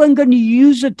Bhagavan going to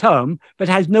use a term but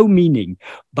has no meaning?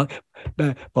 But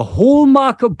the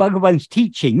hallmark of Bhagavan's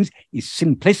teachings is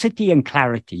simplicity and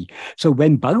clarity. So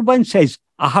when Bhagavan says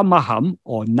aham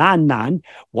or nan,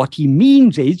 what he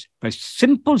means is, the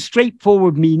simple,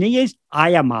 straightforward meaning is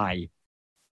I am I.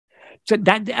 So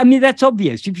that's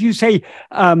obvious. If you say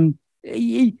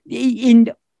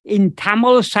in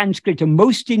Tamil, Sanskrit, and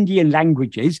most Indian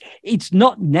languages, it's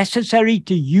not necessary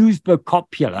to use the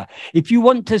copula. If you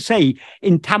want to say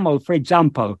in Tamil, for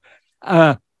example,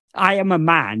 I am a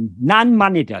man, nan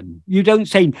manidan. You don't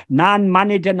say nan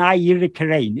manidan I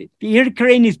irikarain. The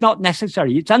irikarain is not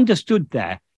necessary. It's understood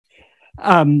there.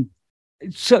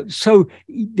 So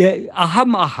the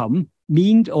aham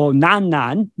means, or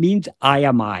nan means I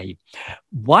am I.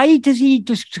 Why does he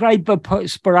describe the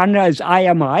Spurana as I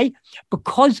am I?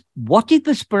 Because what is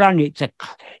the Spurana?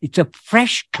 It's a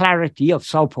fresh clarity of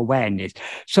self-awareness.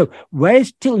 So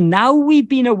whereas till now we've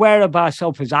been aware of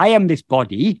ourselves as I am this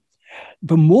body,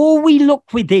 the more we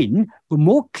look within, the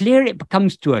more clear it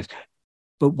becomes to us.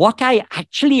 But what I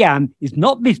actually am is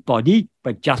not this body,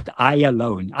 but just I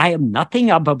alone. I am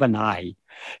nothing other than I.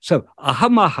 So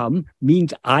aham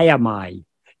means I am I.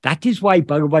 That is why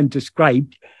Bhagavan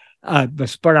described the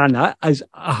Spurana as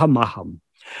aham,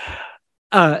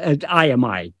 as I am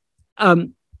I.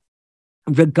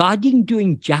 Regarding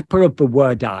doing japa of the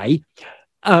word I,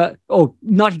 or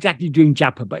not exactly doing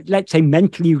japa, but let's say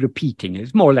mentally repeating,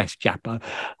 it's more or less japa.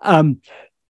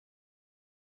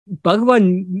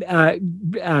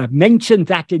 Bhagavan mentioned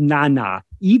that in Nana.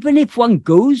 Even if one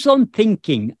goes on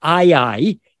thinking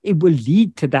I, it will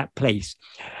lead to that place.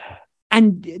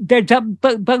 And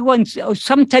Bhagavan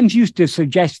sometimes used to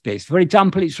suggest this. For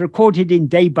example, it's recorded in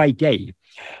Day by Day.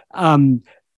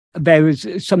 There was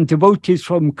some devotees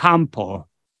from Kanpur,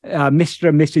 Mr.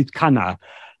 and Mrs. Khanna.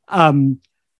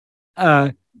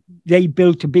 They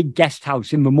built a big guest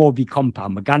house in the Morvi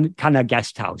compound, the Khanna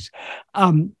guest house.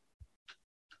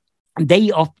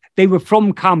 They were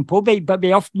from Kanpur, but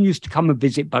they often used to come and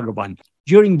visit Bhagavan.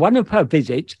 During one of her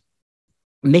visits,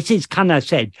 Mrs. Khanna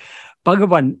said,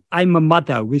 Bhagavan, I'm a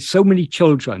mother with so many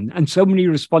children and so many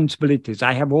responsibilities.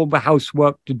 I have all the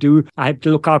housework to do. I have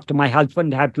to look after my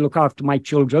husband. I have to look after my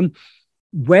children.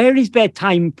 Where is there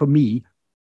time for me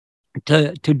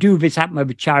to do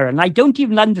Visatma-vichara? And I don't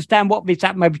even understand what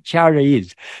Visatma-vichara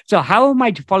is. So how am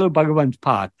I to follow Bhagavan's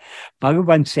path?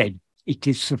 Bhagavan said, it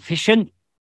is sufficient,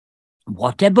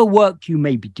 whatever work you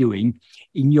may be doing,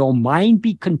 in your mind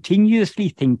be continuously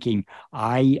thinking,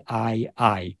 I.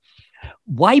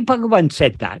 Why Bhagavan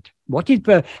said that? What is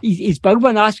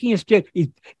Bhagavan asking us to, is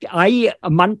I a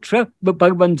mantra, but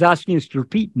Bhagavan's asking us to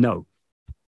repeat? No.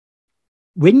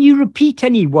 When you repeat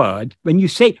any word, when you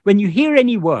hear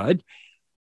any word,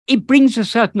 it brings a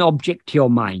certain object to your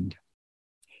mind.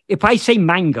 If I say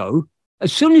mango,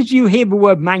 as soon as you hear the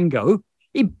word mango,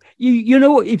 if you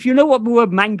know what the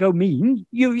word mango means,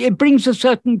 it brings a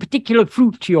certain particular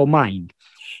fruit to your mind.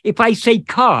 If I say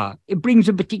car, it brings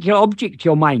a particular object to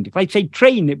your mind. If I say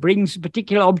train, it brings a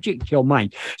particular object to your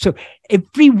mind. So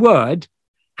every word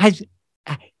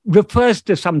refers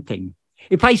to something.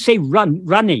 If I say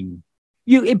running,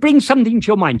 it brings something to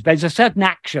your mind. There's a certain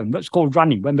action that's called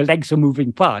running when the legs are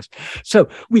moving fast. So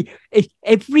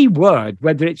every word,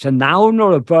 whether it's a noun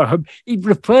or a verb, it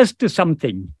refers to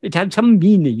something. It has some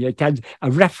meaning. It has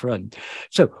a reference.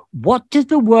 So what does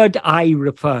the word I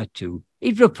refer to?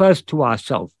 It refers to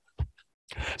ourselves.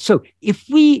 So if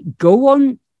we go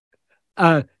on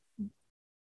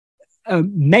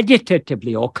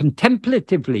meditatively or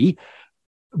contemplatively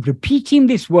repeating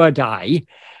this word I,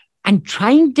 and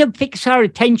trying to fix our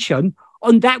attention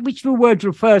on that which the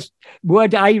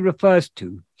word I refers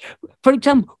to. For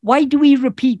example, why do we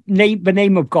repeat the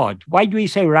name of God? Why do we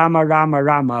say Rama, Rama,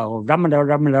 Rama, or Ramana,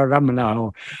 Ramana,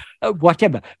 Ramana, or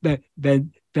whatever?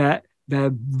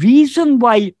 The reason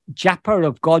why japa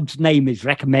of God's name is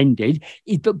recommended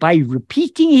is that by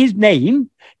repeating his name,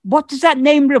 what does that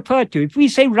name refer to? If we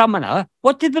say Ramana,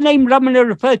 what does the name Ramana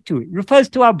refer to? It refers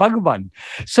to our Bhagavan.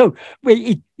 So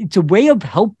it's a way of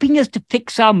helping us to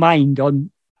fix our mind on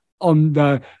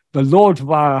the Lord of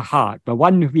our heart, the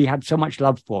one we have so much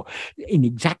love for. In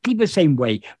exactly the same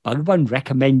way, Bhagavan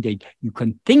recommended you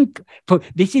can think,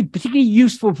 this is particularly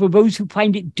useful for those who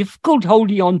find it difficult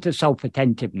holding on to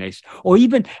self-attentiveness, or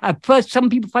even at first some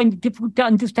people find it difficult to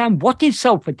understand what is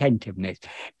self-attentiveness.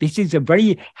 This is a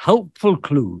very helpful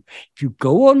clue. If you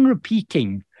go on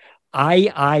repeating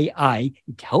I,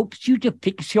 it helps you to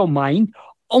fix your mind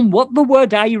on what the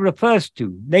word I refers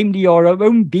to, namely your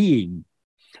own being.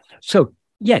 So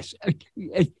yes,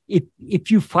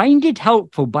 if you find it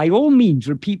helpful, by all means,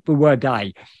 repeat the word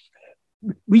I.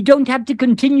 We don't have to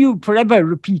continue forever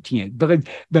repeating it, because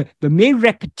the mere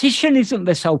repetition isn't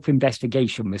the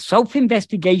self-investigation. The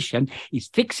self-investigation is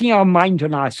fixing our mind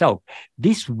on ourselves.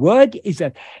 This word is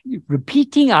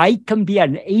repeating I can be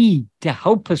an aid to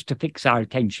help us to fix our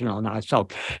attention on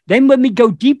ourselves. Then when we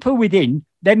go deeper within,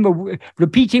 then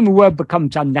repeating the word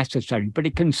becomes unnecessary, but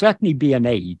it can certainly be an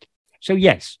aid. So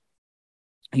yes,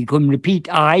 you can repeat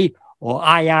I, or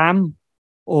I am,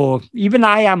 or even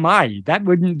I am I.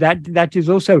 That is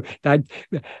also that,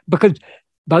 because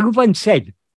Bhagavan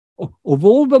said, of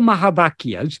all the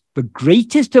Mahavakyas, the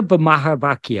greatest of the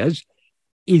Mahavakyas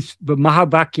is the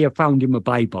Mahavakya found in the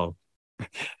Bible.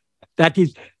 That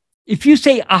is, if you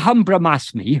say Aham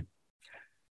Brahmasmi,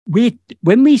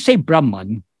 when we say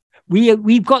Brahman,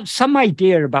 we've got some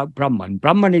idea about Brahman.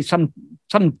 Brahman is some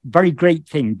very great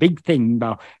thing, big thing,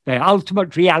 the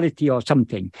ultimate reality or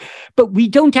something. But we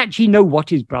don't actually know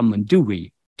what is Brahman, do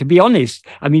we? To be honest,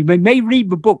 I mean, we may read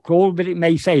the book, all that it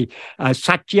may say,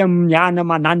 Satyam,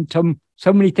 Jnanam, Anantam.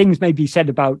 So many things may be said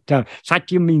about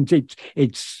Satyam means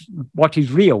it's what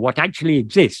is real, what actually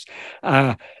exists.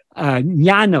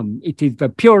 Jnanam, it is the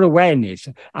pure awareness.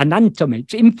 Anantam,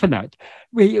 it's infinite.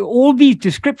 All these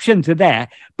descriptions are there,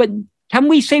 but can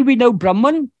we say we know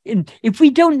Brahman? If we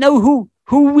don't know who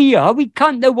we are, we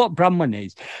can't know what Brahman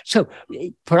is. So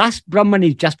for us, Brahman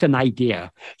is just an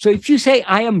idea. So if you say,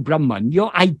 I am Brahman,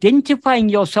 you're identifying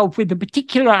yourself with a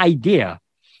particular idea.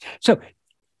 So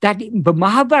that the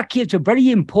Mahavakyas are very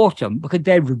important because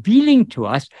they're revealing to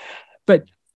us, but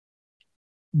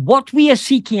what we are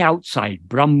seeking outside,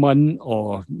 Brahman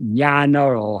or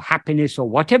Jnana or happiness or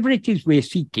whatever it is we're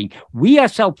seeking, we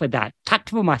ourselves are that,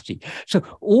 Tattvamasi. So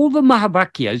all the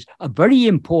Mahavakyas are very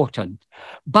important.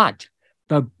 But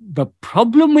the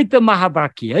problem with the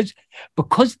Mahavakyas,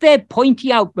 because they're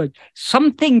pointing out that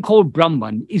something called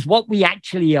Brahman is what we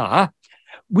actually are,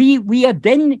 we are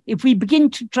then, if we begin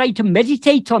to try to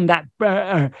meditate on that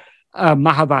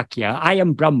Mahavakya, I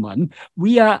am Brahman,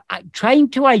 we are trying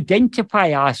to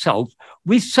identify ourselves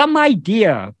with some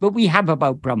idea that we have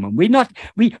about Brahman.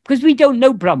 Because we don't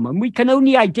know Brahman, we can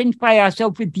only identify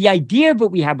ourselves with the idea that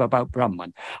we have about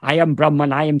Brahman. I am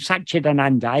Brahman, I am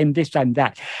Satchidananda, I am this and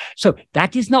that. So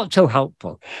that is not so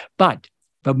helpful. But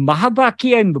the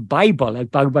Mahavakya in the Bible, as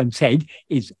Bhagavan said,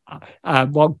 is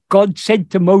what God said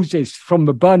to Moses from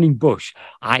the burning bush.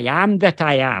 I am that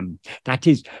I am. That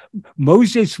is,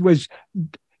 Moses was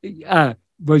a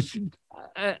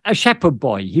shepherd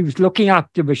boy. He was looking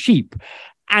after the sheep.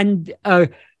 And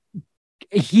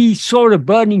he saw a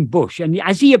burning bush. And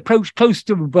as he approached close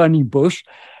to the burning bush,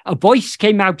 a voice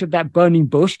came out of that burning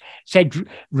bush, said,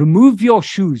 remove your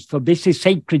shoes, for this is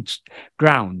sacred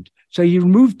ground. So he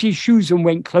removed his shoes and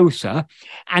went closer.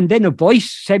 And then a voice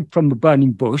said from the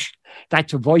burning bush,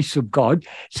 that's a voice of God,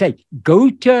 said, go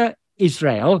to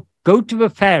Israel, go to the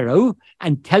Pharaoh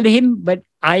and tell him that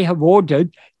I have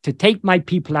ordered to take my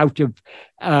people out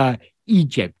of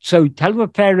Egypt. So tell the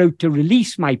Pharaoh to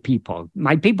release my people.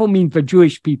 My people means the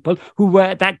Jewish people who were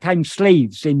at that time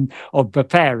slaves of the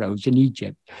pharaohs in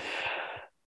Egypt.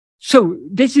 So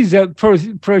this is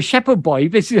for a shepherd boy,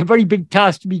 this is a very big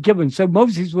task to be given. So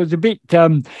Moses was a bit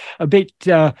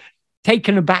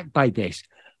taken aback by this.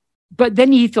 But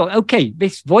then he thought, okay,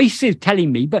 this voice is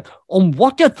telling me, but on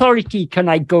what authority can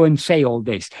I go and say all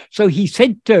this? So he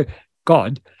said to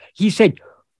God, he said,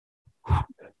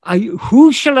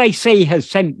 who shall I say has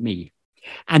sent me?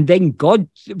 And then God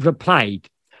replied,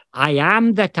 I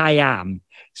am that I am.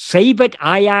 Say that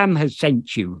I am has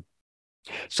sent you.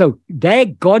 So there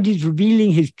God is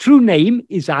revealing his true name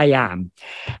is I am.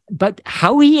 But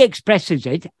how he expresses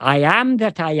it, I am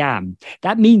that I am.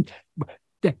 That means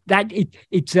that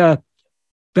it's a...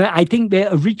 But I think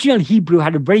the original Hebrew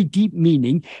had a very deep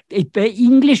meaning. The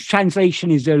English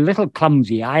translation is a little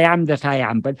clumsy, I am that I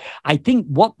am. But I think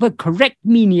what the correct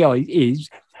meaning is,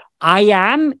 I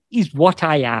am is what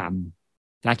I am.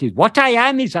 That is, what I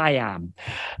am is I am.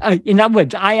 In other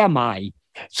words, I am I.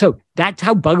 So that's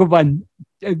how Bhagavan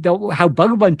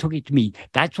took it to me.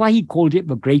 That's why he called it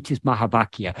the greatest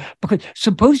Mahavakya. Because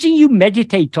supposing you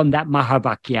meditate on that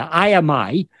Mahavakya, I am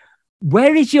I,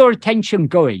 where is your attention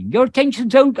going? Your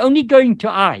attention's only going to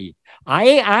I. I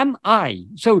am I.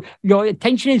 So your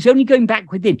attention is only going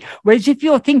back within. Whereas if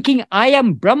you're thinking I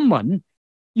am Brahman,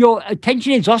 your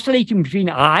attention is oscillating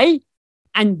between I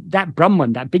and that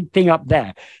Brahman, that big thing up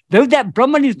there. Though that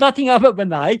Brahman is nothing other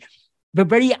than I, the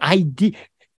very idea,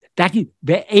 that is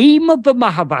the aim of the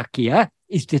Mahavakya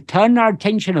is to turn our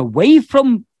attention away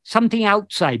from something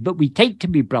outside, but we take to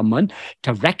be Brahman,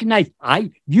 to recognize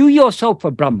you yourself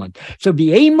are Brahman. So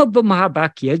the aim of the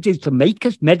Mahavakya is to make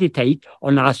us meditate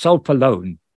on ourself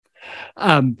alone.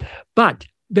 But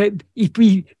if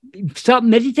we start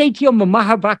meditating on the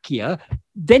Mahavakya,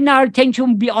 then our attention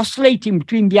will be oscillating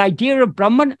between the idea of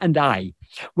Brahman and I.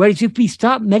 Whereas if we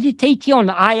start meditating on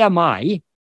I am I,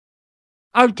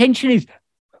 our attention is,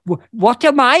 what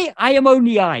am I? I am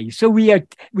only I. So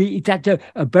that's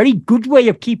a very good way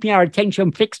of keeping our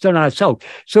attention fixed on ourselves.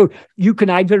 So you can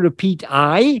either repeat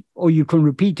I, or you can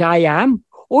repeat I am,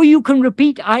 or you can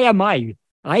repeat I am I.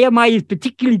 I am I is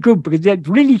particularly good because it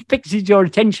really fixes your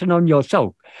attention on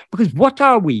yourself. Because what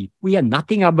are we? We are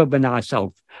nothing other than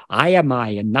ourselves. I am I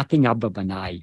and nothing other than I.